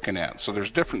you're looking at. So there's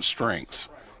different strengths.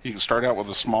 You can start out with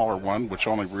a smaller one, which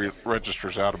only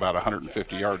registers out about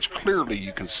 150 yards. Clearly,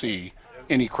 you can see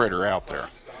any critter out there.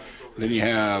 Then you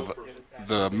have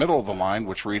the middle of the line,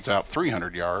 which reads out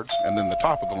 300 yards, and then the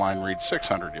top of the line reads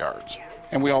 600 yards.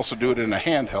 And we also do it in a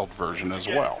handheld version as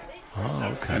well.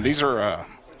 Oh, okay. And these are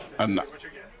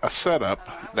a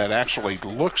setup that actually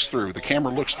looks through, the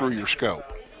camera looks through your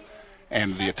scope,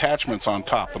 and the attachment's on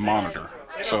top, the monitor.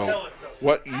 So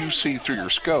what you see through your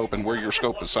scope and where your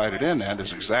scope is sighted in at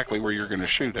is exactly where you're going to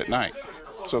shoot at night.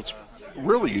 So it's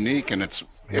really unique, and it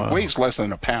weighs less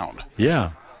than a pound.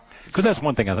 Yeah. Because that's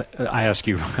one thing I ask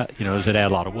you, does it add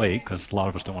a lot of weight? Because a lot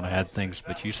of us don't want to add things,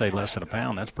 but you say less than a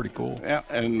pound. That's pretty cool. Yeah,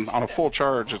 and on a full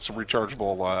charge, it's a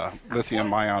rechargeable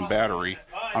lithium-ion battery.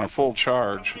 On a full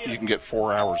charge, you can get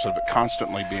 4 hours of it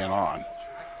constantly being on.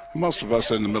 Most of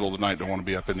us in the middle of the night don't want to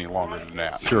be up any longer than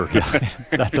that. Sure, yeah.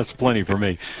 that's plenty for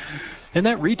me. And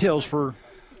that retails for,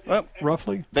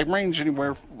 roughly? They range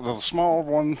anywhere. The small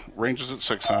one ranges at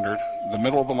 $600, the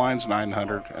middle of the line's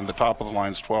 $900, and the top of the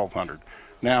line's $1,200.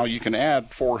 Now, you can add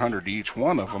 $400 to each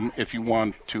one of them if you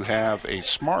want to have a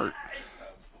smart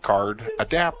card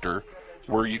adapter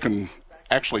where you can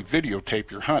actually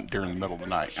videotape your hunt during the middle of the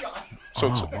night. So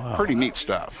it's pretty neat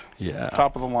stuff. Yeah.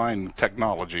 Top-of-the-line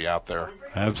technology out there.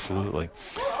 Absolutely.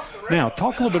 Now,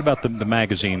 talk a little bit about the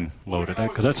magazine loaded,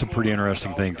 because that's a pretty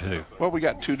interesting thing, too. Well, we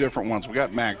got two different ones. We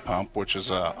got Mag Pump, which is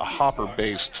a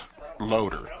hopper-based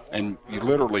loader, and you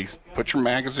literally put your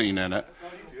magazine in it,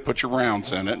 put your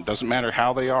rounds in it, doesn't matter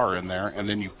how they are in there, and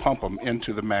then you pump them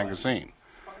into the magazine.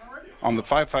 On the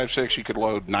 5.56, you could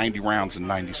load 90 rounds in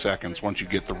 90 seconds once you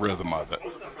get the rhythm of it.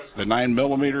 The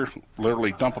 9mm,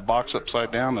 literally dump a box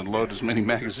upside down and load as many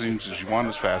magazines as you want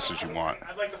as fast as you want.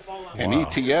 And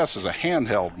ETS is a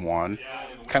handheld one,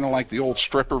 kind of like the old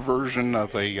stripper version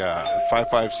of a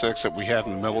 5.56 that we had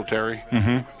in the military,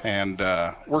 and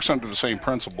works under the same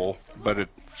principle, but it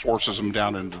forces them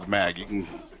down into the mag. You can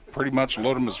pretty much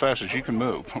load them as fast as you can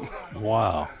move.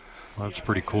 Wow. That's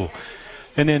pretty cool.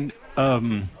 And then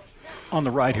on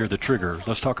the right here, the triggers.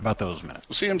 Let's talk about those a minute.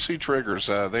 CMC triggers,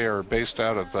 they are based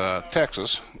out of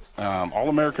Texas. All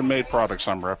American-made products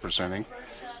I'm representing.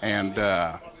 And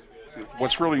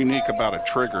what's really unique about a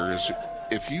trigger is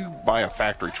if you buy a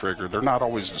factory trigger, they're not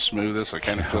always the smoothest. They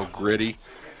kind of feel gritty.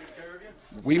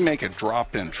 We make a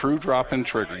drop-in, true drop-in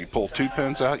trigger. You pull 2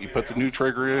 pins out, you put the new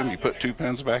trigger in, you put 2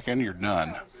 pins back in, you're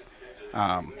done.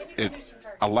 It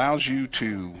allows you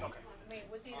to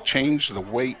change the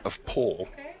weight of pull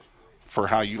for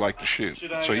how you like to shoot.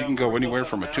 So you can go anywhere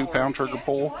from a 2-pound trigger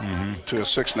pull to a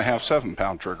 6.5,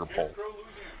 7-pound trigger pull.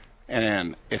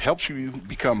 And it helps you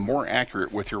become more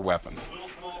accurate with your weapon.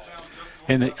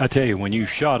 And I tell you, when you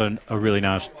shot a really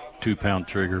nice 2-pound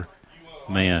trigger,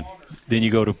 man, then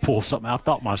you go to pull something. I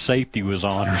thought my safety was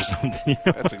on or something. You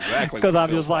know? That's exactly because I'm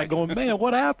just like going, man,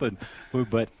 what happened?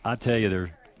 But I tell you,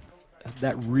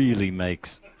 that really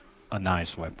makes a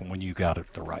nice weapon when you got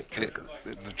it the right trigger.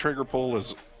 The trigger pull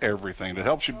is everything. It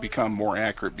helps you become more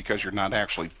accurate because you're not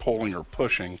actually pulling or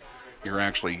pushing. You're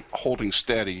actually holding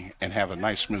steady and have a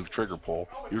nice smooth trigger pull.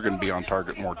 You're going to be on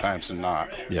target more times than not.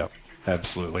 Yep,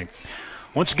 absolutely.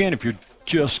 Once again, if you're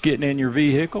just getting in your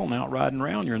vehicle and out riding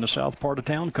around, you're in the south part of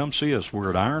town, come see us. We're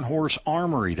at Iron Horse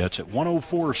Armory. That's at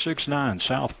 10469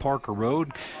 South Parker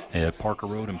Road at Parker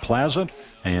Road and Plaza.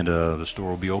 And the store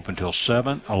will be open till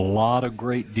 7. A lot of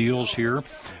great deals here.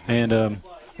 And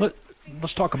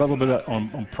let's talk about a little bit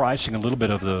on pricing, a little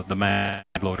bit of the mag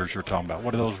loaders you're talking about.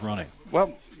 What are those running?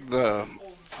 Well, the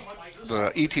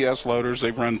ETS loaders,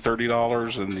 they run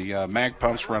 $30, and the mag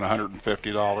pumps run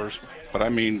 $150. But, I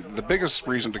mean, the biggest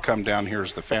reason to come down here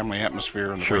is the family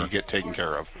atmosphere and the way you get taken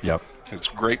care of. Yep. It's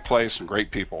a great place and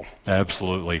great people.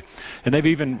 Absolutely. And they've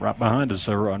even, right behind us,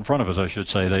 or in front of us, I should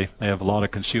say, they have a lot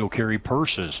of concealed carry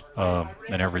purses and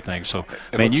everything. So,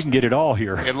 you can get it all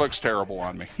here. It looks terrible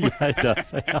on me. Yeah, it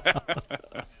does.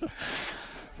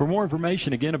 For more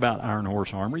information, again, about Iron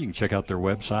Horse Armory, you can check out their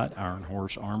website,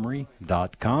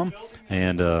 ironhorsearmory.com,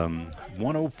 and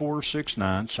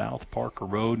 10469 South Parker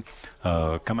Road.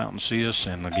 Come out and see us,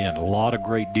 and, again, a lot of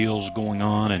great deals going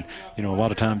on, and, a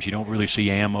lot of times you don't really see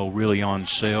ammo really on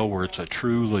sale where it's a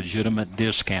true, legitimate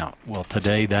discount. Well,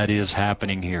 today that is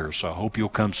happening here, so I hope you'll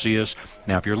come see us.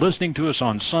 Now, if you're listening to us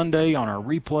on Sunday on our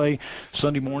replay,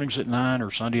 Sunday mornings at 9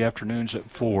 or Sunday afternoons at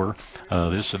 4,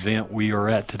 this event we are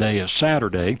at today is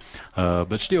Saturday.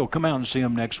 But still, come out and see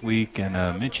them next week and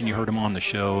mention you heard them on the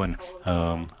show, and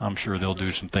I'm sure they'll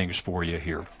do some things for you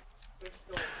here.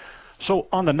 So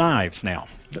on the knives now,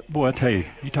 boy, I tell you,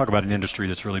 you talk about an industry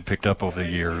that's really picked up over the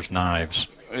years, knives.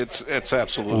 It's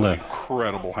absolutely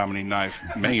incredible how many knife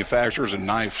manufacturers and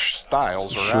knife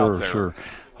styles are out there. Sure.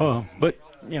 But,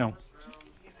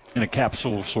 in a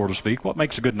capsule, so to speak, what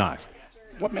makes a good knife?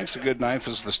 What makes a good knife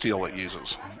is the steel it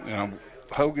uses.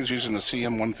 Hogue is using a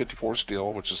CM154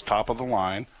 steel, which is top of the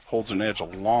line, holds an edge a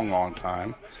long, long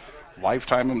time,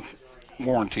 lifetime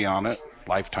warranty on it,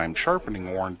 lifetime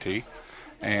sharpening warranty,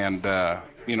 and, one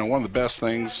of the best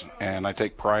things, and I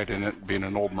take pride in it, being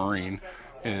an old Marine,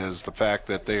 is the fact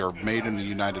that they are made in the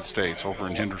United States, over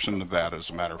in Henderson, Nevada,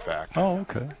 as a matter of fact. Oh,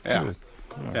 okay. Yeah. Good.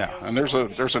 Yeah, and there's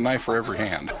a knife for every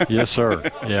hand. Yes,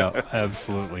 sir. Yeah,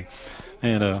 absolutely.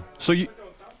 And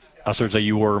I should say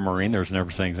you were a Marine. There's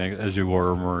never things as you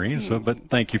were a Marine. So, but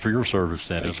thank you for your service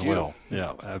then as well.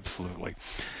 Yeah, absolutely.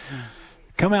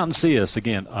 Come out and see us.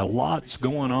 Again, a lot's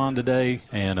going on today,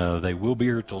 and they will be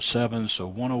here till 7, so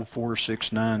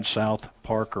 10469 South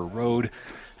Parker Road.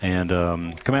 And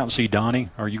come out and see Donnie.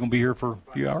 Are you going to be here for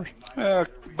a few hours?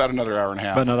 About another hour and a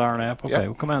half. About another hour and a half? Okay, Yep.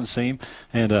 Well, come out and see him.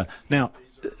 And now,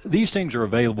 these things are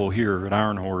available here at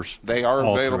Iron Horse. They are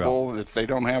available. If they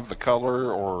don't have the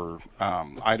color or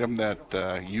item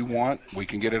that you want, we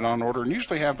can get it on order and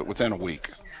usually have it within a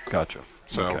week. Gotcha.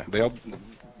 So they'll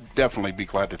definitely be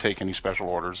glad to take any special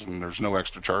orders, and there's no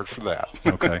extra charge for that.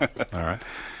 Okay. All right.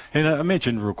 And I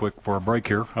mentioned real quick before our break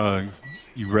here,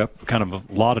 you rep kind of a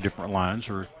lot of different lines.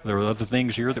 Or there are other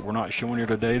things here that we're not showing you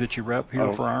today that you rep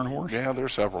here for Iron Horse? Yeah,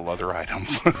 there's several other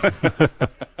items.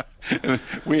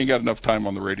 We ain't got enough time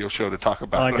on the radio show to talk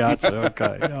about it. I got you.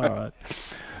 Okay. All right.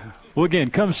 Well,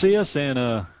 again, come see us,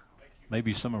 and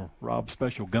maybe some of Rob's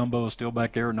special gumbo is still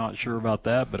back there. Not sure about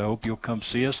that, but I hope you'll come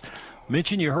see us.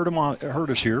 Mention you heard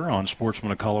us here on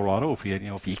Sportsman of Colorado. If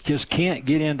you just can't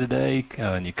get in today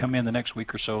and you come in the next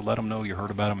week or so, let them know you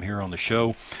heard about them here on the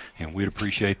show, and we'd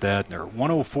appreciate that. They're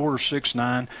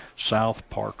 10469 South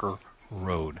Parker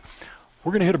Road.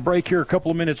 We're going to hit a break here a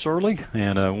couple of minutes early,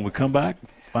 and when we come back,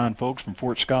 fine folks from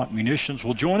Fort Scott Munitions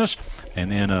will join us, and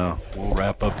then we'll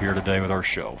wrap up here today with our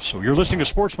show. So you're listening to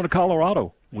Sportsman of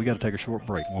Colorado. We got to take a short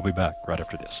break. We'll be back right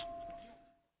after this.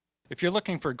 If you're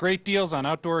looking for great deals on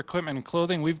outdoor equipment and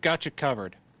clothing, we've got you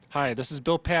covered. Hi, this is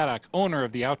Bill Paddock, owner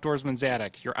of the Outdoorsman's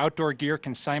Attic, your outdoor gear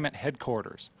consignment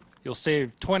headquarters. You'll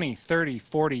save 20, 30,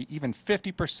 40, even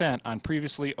 50% on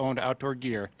previously owned outdoor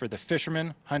gear for the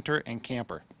fisherman, hunter, and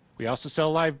camper. We also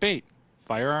sell live bait,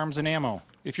 firearms, and ammo.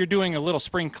 If you're doing a little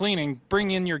spring cleaning,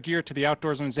 bring in your gear to the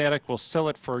Outdoorsman's Attic. We'll sell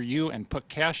it for you and put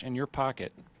cash in your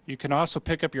pocket. You can also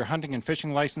pick up your hunting and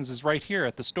fishing licenses right here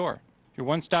at the store. Your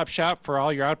one-stop shop for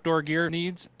all your outdoor gear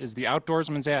needs is the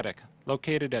Outdoorsman's Attic,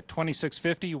 located at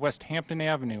 2650 West Hampton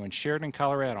Avenue in Sheridan,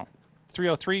 Colorado.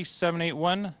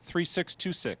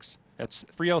 303-781-3626. That's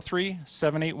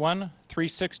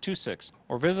 303-781-3626.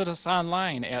 Or visit us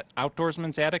online at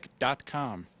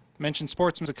outdoorsmansattic.com. Mention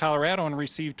Sportsman's of Colorado and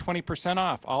receive 20%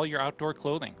 off all your outdoor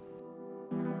clothing.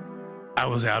 I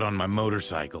was out on my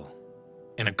motorcycle,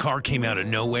 and a car came out of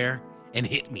nowhere and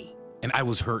hit me, and I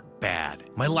was hurt bad.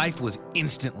 My life was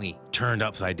instantly turned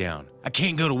upside down. I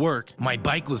can't go to work. My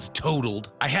bike was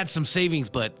totaled. I had some savings,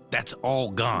 but that's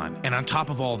all gone. And on top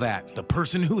of all that, the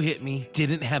person who hit me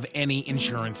didn't have any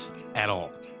insurance at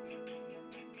all.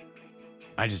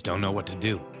 I just don't know what to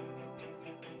do.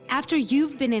 After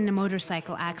you've been in a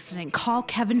motorcycle accident, call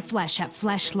Kevin Flesh at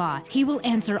Flesh Law. He will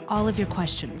answer all of your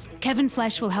questions. Kevin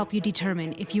Flesh will help you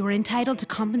determine if you are entitled to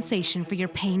compensation for your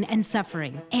pain and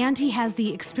suffering. And he has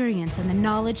the experience and the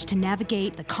knowledge to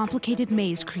navigate the complicated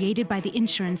maze created by the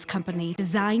insurance company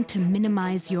designed to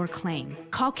minimize your claim.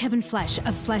 Call Kevin Flesh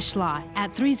of Flesh Law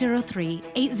at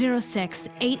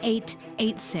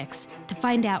 303-806-8886 to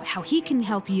find out how he can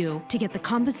help you to get the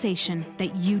compensation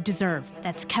that you deserve.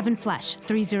 That's Kevin Flesh,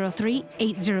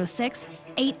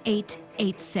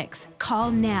 303-806-8886.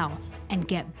 Call now and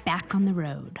get back on the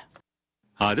road.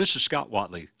 Hi, this is Scott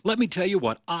Watley. Let me tell you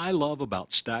what I love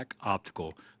about Stack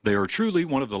Optical. They are truly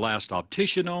one of the last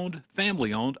optician-owned,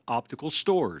 family-owned optical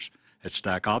stores. At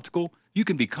Stack Optical, you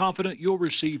can be confident you'll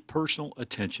receive personal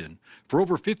attention. For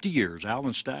over 50 years,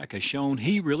 Alan Stack has shown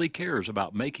he really cares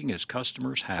about making his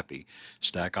customers happy.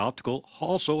 Stack Optical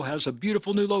also has a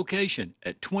beautiful new location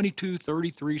at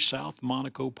 2233 South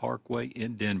Monaco Parkway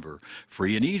in Denver.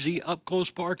 Free and easy up-close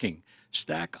parking.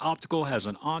 Stack Optical has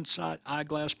an on-site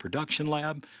eyeglass production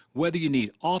lab. Whether you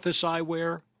need office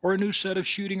eyewear or a new set of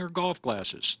shooting or golf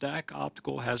glasses, Stack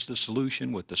Optical has the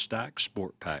solution with the Stack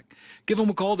Sport Pack. Give them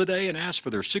a call today and ask for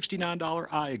their $69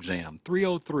 eye exam.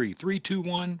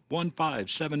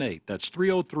 303-321-1578. That's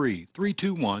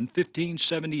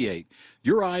 303-321-1578.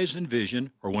 Your eyes and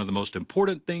vision are one of the most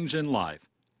important things in life.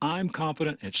 I'm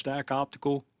confident at Stack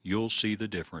Optical you'll see the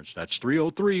difference. That's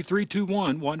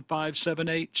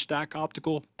 303-321-1578,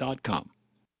 stackoptical.com.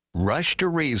 Rush to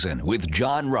Reason with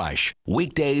John Rush.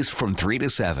 Weekdays from 3 to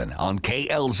 7 on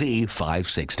KLZ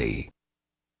 560.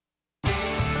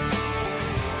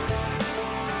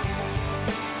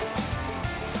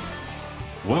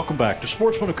 Welcome back to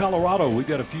Sportsman of Colorado. We've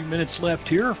got a few minutes left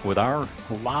here with our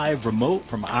live remote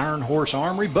from Iron Horse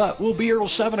Armory, but we'll be here till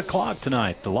 7 o'clock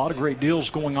tonight. A lot of great deals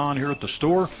going on here at the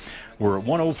store. We're at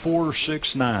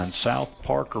 10469 South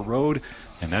Parker Road,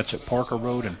 and that's at Parker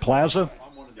Road and Plaza.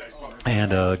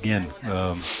 And again,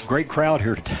 great crowd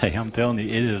here today. I'm telling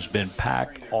you, it has been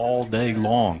packed all day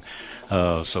long.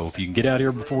 So if you can get out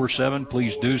here before 7,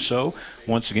 please do so.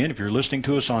 Once again, if you're listening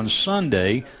to us on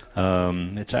Sunday,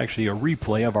 it's actually a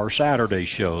replay of our Saturday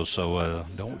show. So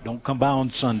don't come by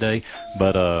on Sunday,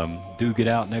 but do get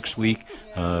out next week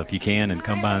if you can and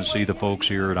come by and see the folks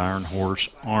here at Iron Horse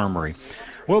Armory.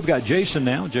 Well, we've got Jason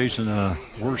now. Jason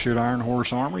works here at Iron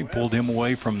Horse Armory. Pulled him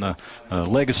away from the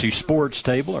Legacy Sports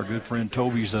table, our good friend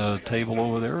Toby's table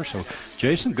over there. So,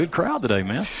 Jason, good crowd today,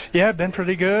 man. Yeah, been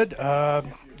pretty good.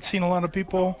 Seen a lot of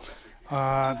people.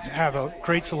 Have a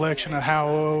great selection of Howe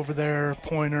over there,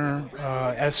 Pointer,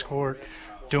 Escort.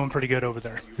 Doing pretty good over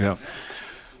there. Yeah.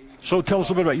 So tell us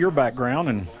a bit about your background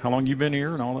and how long you've been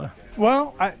here and all that.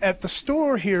 Well, at the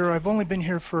store here, I've only been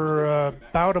here for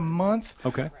about a month.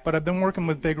 Okay. But I've been working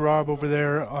with Big Rob over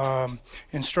there,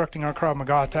 instructing our Krav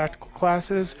Maga tactical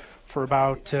classes for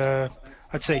about, I'd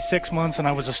say 6 months, and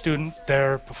I was a student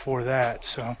there before that.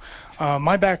 So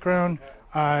my background,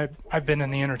 I've been in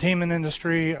the entertainment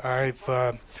industry. I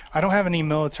don't have any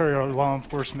military or law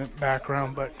enforcement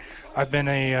background, but I've been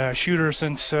a shooter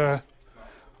since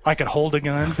I could hold a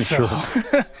gun. So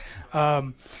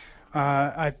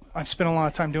I've spent a lot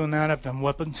of time doing that. I've done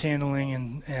weapons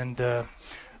handling and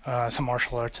some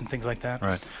martial arts and things like that.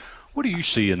 Right. What do you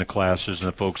see in the classes and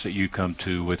the folks that you come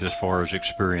to with as far as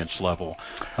experience level?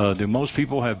 Do most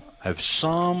people have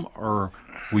some, or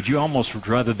would you almost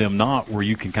rather them not, where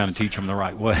you can kind of teach them the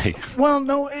right way? Well,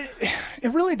 no, it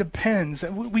really depends.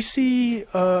 We see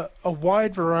a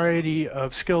wide variety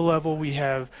of skill level. We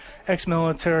have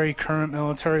ex-military, current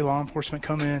military, law enforcement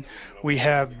come in. We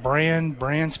have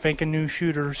brand spanking new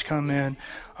shooters come in.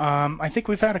 I think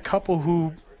we've had a couple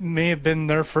who may have been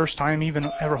their first time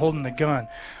even ever holding the gun.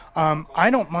 I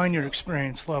don't mind your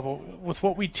experience level. With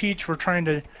what we teach, we're trying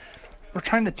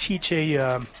to teach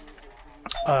an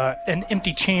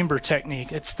empty chamber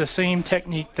technique. It's the same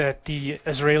technique that the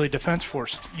Israeli Defense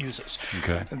Force uses.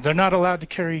 Okay. They're not allowed to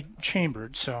carry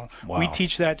chambered, so Wow. we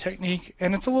teach that technique,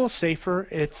 and it's a little safer.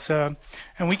 It's and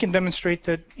we can demonstrate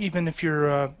that even if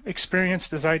you're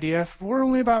experienced as IDF, we're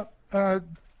only about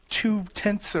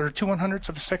 0.2 or 0.02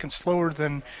 of a second slower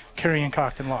than carrying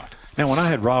cocked and locked. Now, when I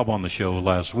had Rob on the show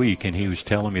last week, and he was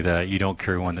telling me that you don't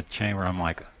carry one in the chamber, I'm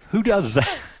like, who does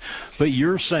that? But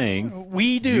you're saying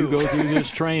we do. You go through this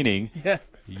training. Yeah.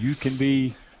 You can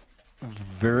be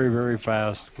very, very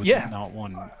fast with not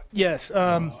one. Yes.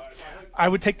 I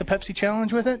would take the Pepsi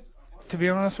challenge with it, to be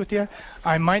honest with you.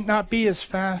 I might not be as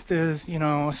fast as,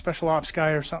 a special ops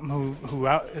guy or something who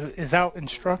is out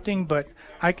instructing, but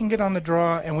I can get on the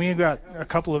draw, and we've got a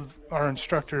couple of our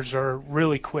instructors are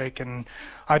really quick, and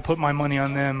I put my money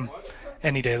on them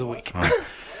any day of the week. Right.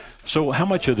 So how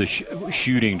much of the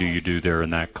shooting do you do there in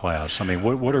that class? I mean,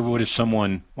 what is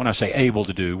someone, when I say able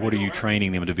to do, what are you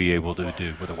training them to be able to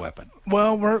do with a weapon?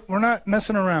 Well, we're not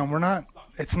messing around.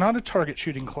 It's not a target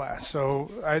shooting class, so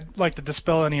I'd like to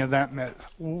dispel any of that myth.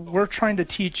 We're trying to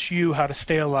teach you how to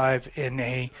stay alive in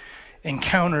a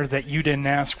encounter that you didn't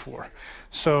ask for.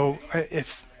 So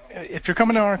if you're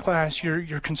coming to our class,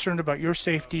 you're concerned about your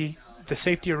safety, the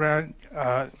safety around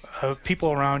of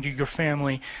people around you, your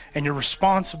family, and you're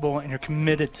responsible and you're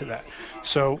committed to that.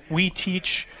 So we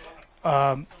teach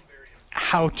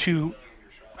how to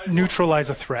neutralize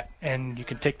a threat, and you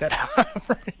can take that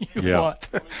however you want.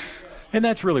 And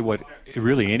that's really what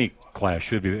any class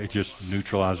should be. It's just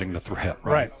neutralizing the threat,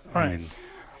 right? Right. I mean,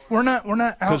 we're not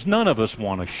because none of us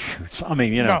want to shoot. I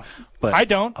mean, no, but I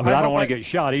don't. I don't want to get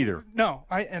shot either. No,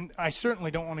 I certainly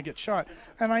don't want to get shot.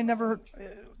 And I never.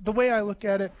 The way I look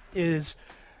at it is,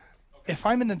 if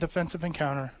I'm in a defensive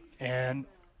encounter and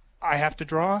I have to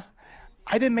draw,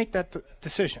 I didn't make that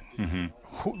decision.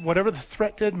 Mm-hmm. Whatever the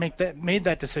threat did, made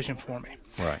that decision for me.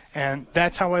 Right. And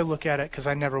that's how I look at it, because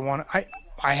I never want.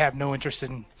 I have no interest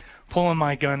in pulling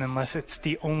my gun unless it's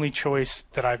the only choice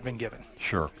that I've been given.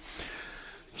 Sure.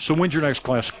 So when's your next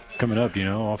class coming up? Do you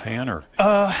know offhand, or?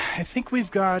 I think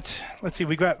we've got. Let's see.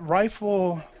 We've got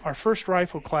rifle. Our first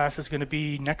rifle class is going to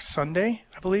be next Sunday,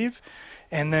 I believe,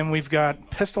 and then we've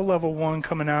got pistol level 1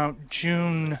 coming out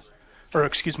July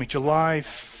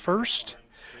 1st,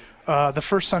 the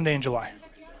first Sunday in July.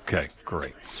 Okay,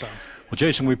 great. So. Well,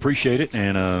 Jason, we appreciate it,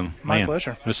 and my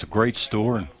pleasure. It's a great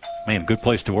store, and man, good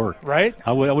place to work. Right?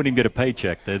 I wouldn't even get a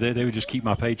paycheck. They would just keep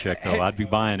my paycheck, though. I'd be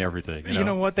buying everything. You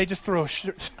know what? They just threw a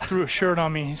shirt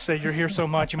on me and said, "You're here so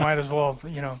much, you might as well,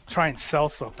 try and sell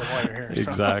something while you're here."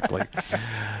 So. Exactly.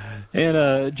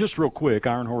 And just real quick,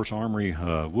 Iron Horse Armory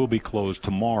will be closed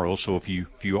tomorrow. So if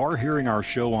you are hearing our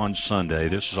show on Sunday,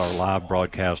 this is our live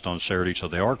broadcast on Saturday. So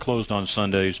they are closed on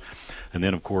Sundays. And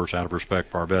then, of course, out of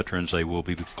respect for our veterans, they will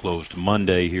be closed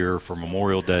Monday here for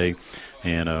Memorial Day.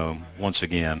 And once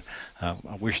again, I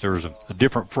wish there was a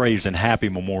different phrase than Happy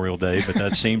Memorial Day, but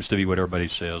that seems to be what everybody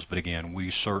says. But again, we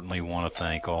certainly want to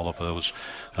thank all of those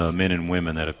men and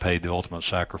women that have paid the ultimate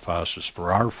sacrifices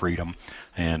for our freedom,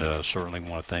 and certainly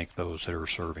want to thank those that are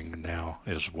serving now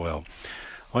as well.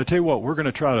 Well, I tell you what, we're going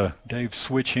to try to, Dave,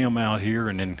 switch him out here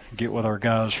and then get with our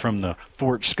guys from the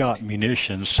Fort Scott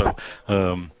Munitions. So,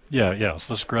 so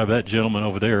let's grab that gentleman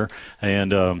over there,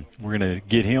 and we're going to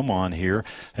get him on here.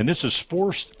 And this is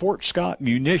Fort Scott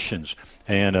Munitions,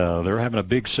 and they're having a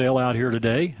big sale out here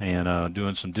today and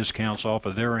doing some discounts off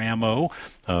of their ammo,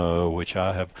 which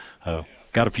I have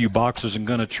got a few boxes and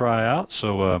going to try out.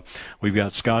 So we've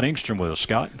got Scott Engstrom with us.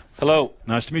 Scott. Hello.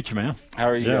 Nice to meet you, man. How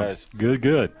are you guys?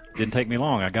 Good. Didn't take me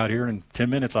long. I got here in 10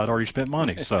 minutes. I'd already spent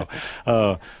money. So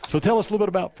so tell us a little bit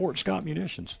about Fort Scott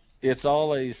Munitions. It's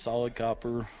all a solid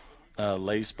copper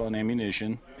lace spun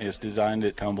ammunition. It's designed,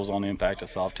 it tumbles on impact of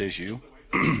soft tissue.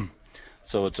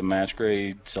 So it's a match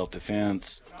grade,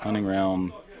 self-defense, hunting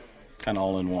round, kind of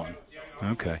all in one.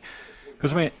 Okay.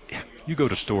 Because, man, you go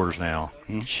to stores now,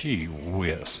 gee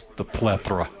whiz, the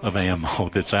plethora of ammo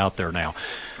that's out there now.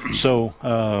 So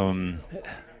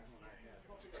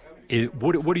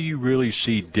what do you really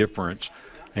see difference?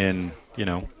 And,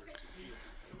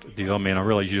 deal. I mean, I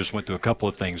realize you just went through a couple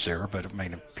of things there, but I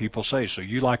mean, people say, so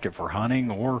you like it for hunting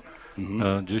or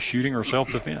just shooting or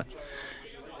self-defense?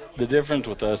 The difference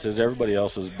with us is everybody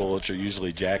else's bullets are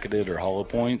usually jacketed or hollow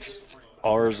points.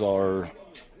 Ours are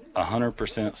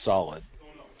 100% solid.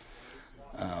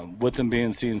 With them being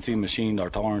CNC machined, our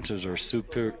tolerances are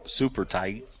super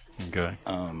tight. Okay.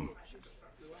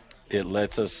 It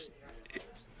lets us,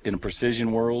 in a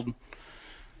precision world,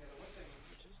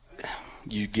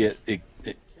 you get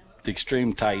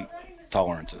extreme tight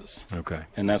tolerances. Okay.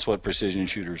 And that's what precision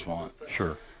shooters want.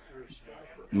 Sure.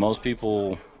 Most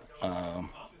people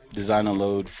design a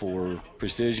load for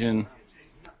precision,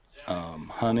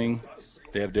 hunting.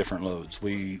 They have different loads.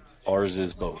 Ours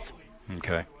is both.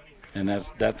 Okay. And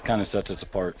that kind of sets us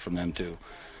apart from them too.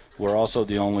 We're also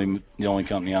the only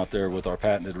company out there with our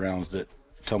patented rounds that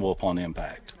tumble upon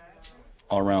impact.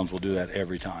 Our rounds will do that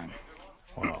every time.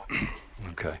 Wow.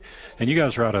 Okay. And you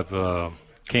guys are out of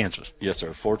Kansas? Yes,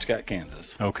 sir. Fort Scott,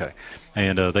 Kansas. Okay.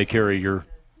 And they carry your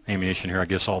ammunition here, I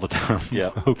guess, all the time. Yeah.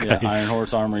 Okay. Yeah, Iron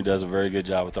Horse Armory does a very good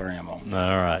job with our ammo.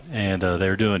 All right. And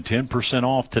they're doing 10%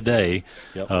 off today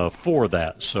for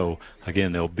that. So,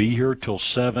 again, they'll be here till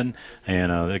 7.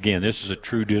 And, again, this is a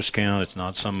true discount. It's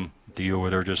not some deal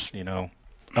where they're just,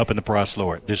 up in the price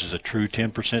lower. This is a true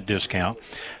 10% discount.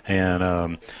 And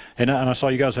I saw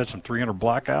you guys had some 300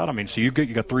 blackout. I mean, so you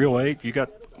got 308.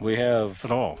 We have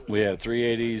it all. We have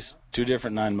 380s, 2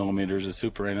 different 9mm, a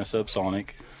Super and a subsonic,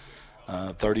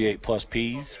 38 plus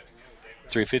Ps,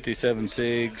 357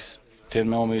 SIGs,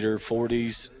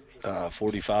 10mm 40s,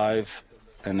 45,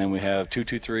 and then we have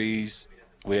 223s.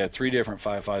 We have 3 different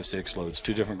 5.56 loads,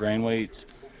 2 different grain weights.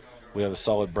 We have a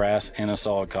solid brass and a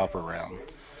solid copper round.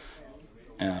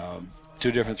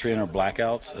 2 different 300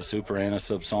 blackouts, a Super and a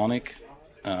subsonic,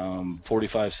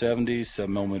 4570s,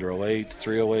 7mm 08s,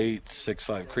 308s,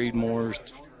 6.5 Creedmoors,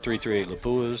 338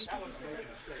 Lapuas.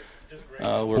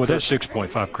 Well, that 6.5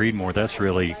 Creedmoor, that's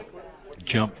really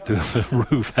jumped through the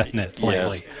roof, hasn't it,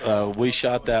 lately? Yes. We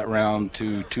shot that round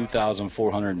to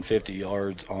 2,450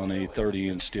 yards on a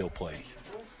 30-inch steel plate.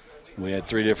 We had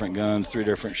 3 different guns, 3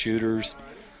 different shooters.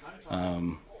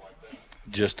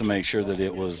 Just to make sure that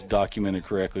it was documented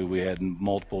correctly, we had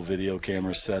multiple video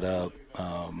cameras set up.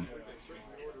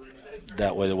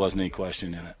 That way there wasn't any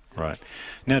question in it. Right.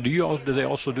 Now, do they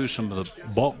also do some of the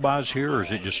bulk buys here, or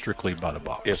is it just strictly by the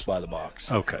box? It's by the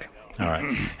box. Okay. All right.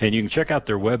 And you can check out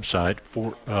their website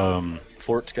for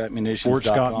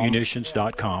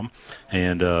FortScottMunitions.com.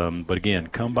 And but again,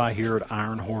 come by here at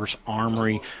Iron Horse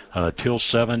Armory till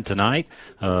 7 tonight.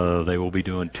 They will be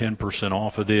doing 10%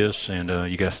 off of this, and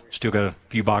you guys still got a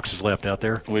few boxes left out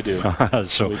there. We do.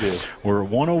 So we do. We're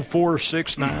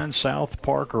 10469 South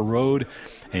Parker Road,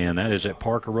 and that is at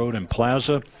Parker Road and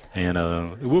Plaza. And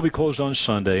it will be closed on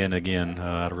Sunday. And again,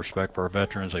 out of respect for our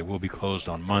veterans, they will be closed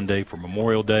on Monday for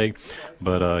Memorial Day.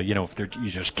 But if you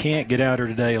just can't get out here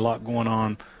today, a lot going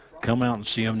on, come out and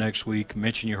see them next week.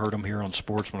 Mention you heard them here on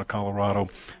Sportsman of Colorado,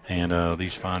 and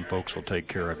these fine folks will take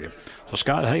care of you. So,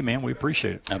 Scott, hey, man, we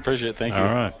appreciate it. I appreciate it. Thank you.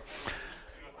 All right.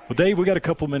 Well, Dave, we got a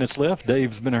couple minutes left.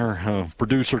 Dave's been our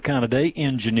producer kind of day,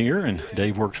 engineer, and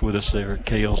Dave works with us there at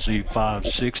KLZ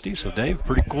 560. So, Dave,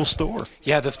 pretty cool store.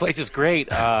 Yeah, this place is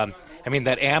great. I mean,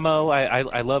 that ammo,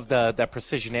 I love that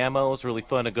precision ammo. It's really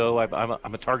fun to go.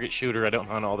 I'm a target shooter. I don't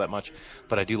hunt all that much,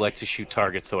 but I do like to shoot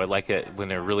targets, so I like it when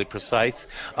they're really precise.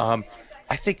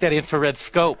 I think that infrared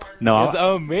scope is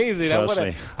amazing.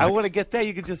 I want to get that.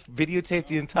 You can just videotape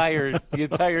the entire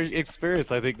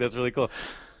experience. I think that's really cool.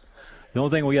 The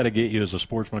only thing we got to get you is a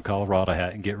Sportsman of Colorado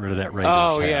hat and get rid of that Raiders hat.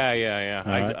 Oh,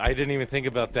 yeah. I didn't even think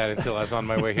about that until I was on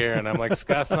my way here, and I'm like,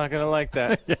 Scott's not going to like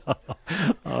that.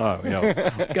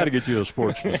 Got to get you a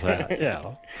Sportsman's hat.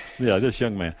 Yeah, this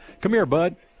young man. Come here,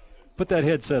 bud. Put that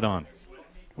headset on.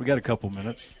 We got a couple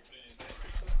minutes.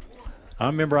 I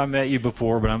remember I met you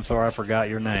before, but I'm sorry I forgot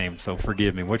your name, so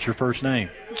forgive me. What's your first name?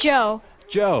 Joe.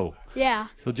 Joe. Yeah.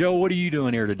 So, Joe, what are you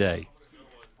doing here today?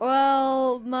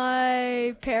 Well,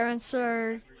 my parents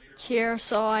are here,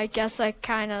 so I guess I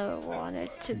kind of wanted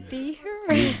to be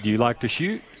here. Do you like to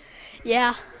shoot?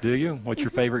 Yeah. Do you? What's your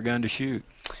favorite gun to shoot?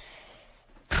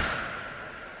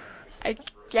 I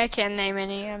can't name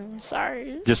any. I'm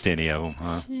sorry. Just any of them,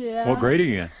 huh? Yeah. What grade are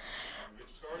you in?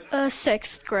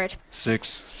 6th grade.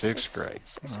 Sixth grade.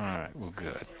 All right. Well,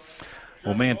 good.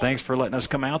 Well, man, thanks for letting us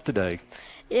come out today.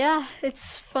 Yeah,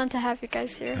 it's fun to have you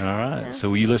guys here. All right. Yeah. So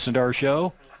will you listen to our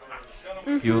show?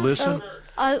 Mm-hmm. You'll listen?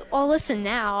 I'll listen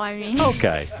now, I mean.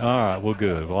 Okay. All right. Well,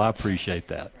 good. Well, I appreciate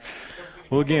that.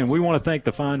 Well, again, we want to thank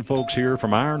the fine folks here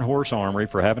from Iron Horse Armory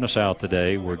for having us out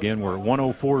today. We're at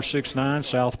 10469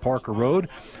 South Parker Road.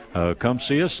 Come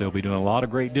see us. They'll be doing a lot of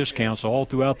great discounts all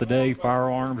throughout the day,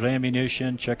 firearms,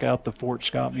 ammunition. Check out the Fort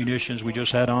Scott munitions we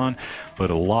just had on,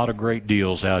 but a lot of great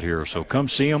deals out here. So come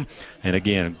see them. And,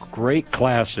 again, great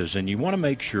classes. And you want to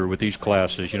make sure with these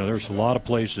classes, there's a lot of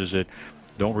places that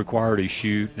don't require to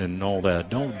shoot and all that.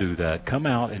 Don't do that. Come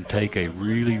out and take a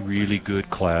really, really good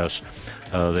class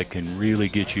that can really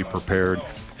get you prepared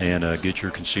and get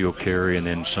your concealed carry and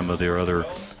then some of their other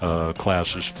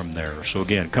classes from there. So,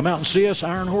 again, come out and see us,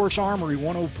 Iron Horse Armory,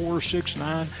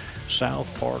 10469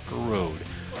 South Parker Road.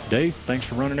 Dave, thanks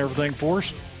for running everything for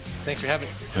us. Thanks for having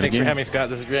me,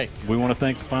 Scott. This is great. We want to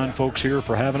thank the fine folks here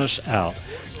for having us out.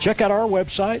 Check out our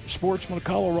website,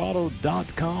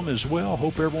 sportsmanofcolorado.com as well.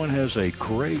 Hope everyone has a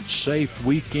great, safe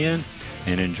weekend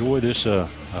and enjoy this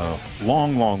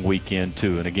long weekend,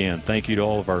 too. And, again, thank you to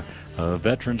all of our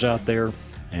veterans out there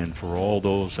and for all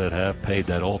those that have paid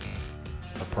that ultimate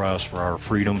price for our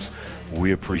freedoms.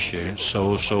 We appreciate it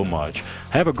so, so much.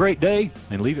 Have a great day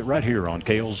and leave it right here on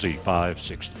KLZ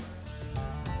 560.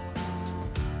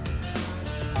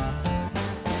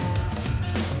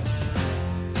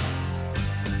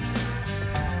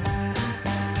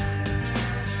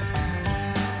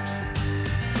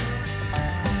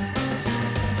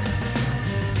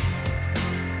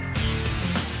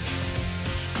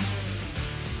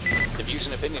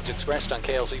 Opinions expressed on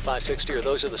KLZ 560 are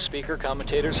those of the speaker,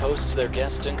 commentators, hosts, their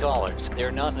guests, and callers. They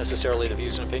are not necessarily the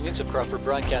views and opinions of Crawford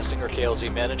Broadcasting or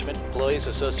KLZ management, employees,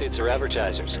 associates, or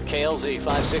advertisers. KLZ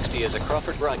 560 is a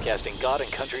Crawford Broadcasting God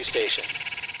and Country station.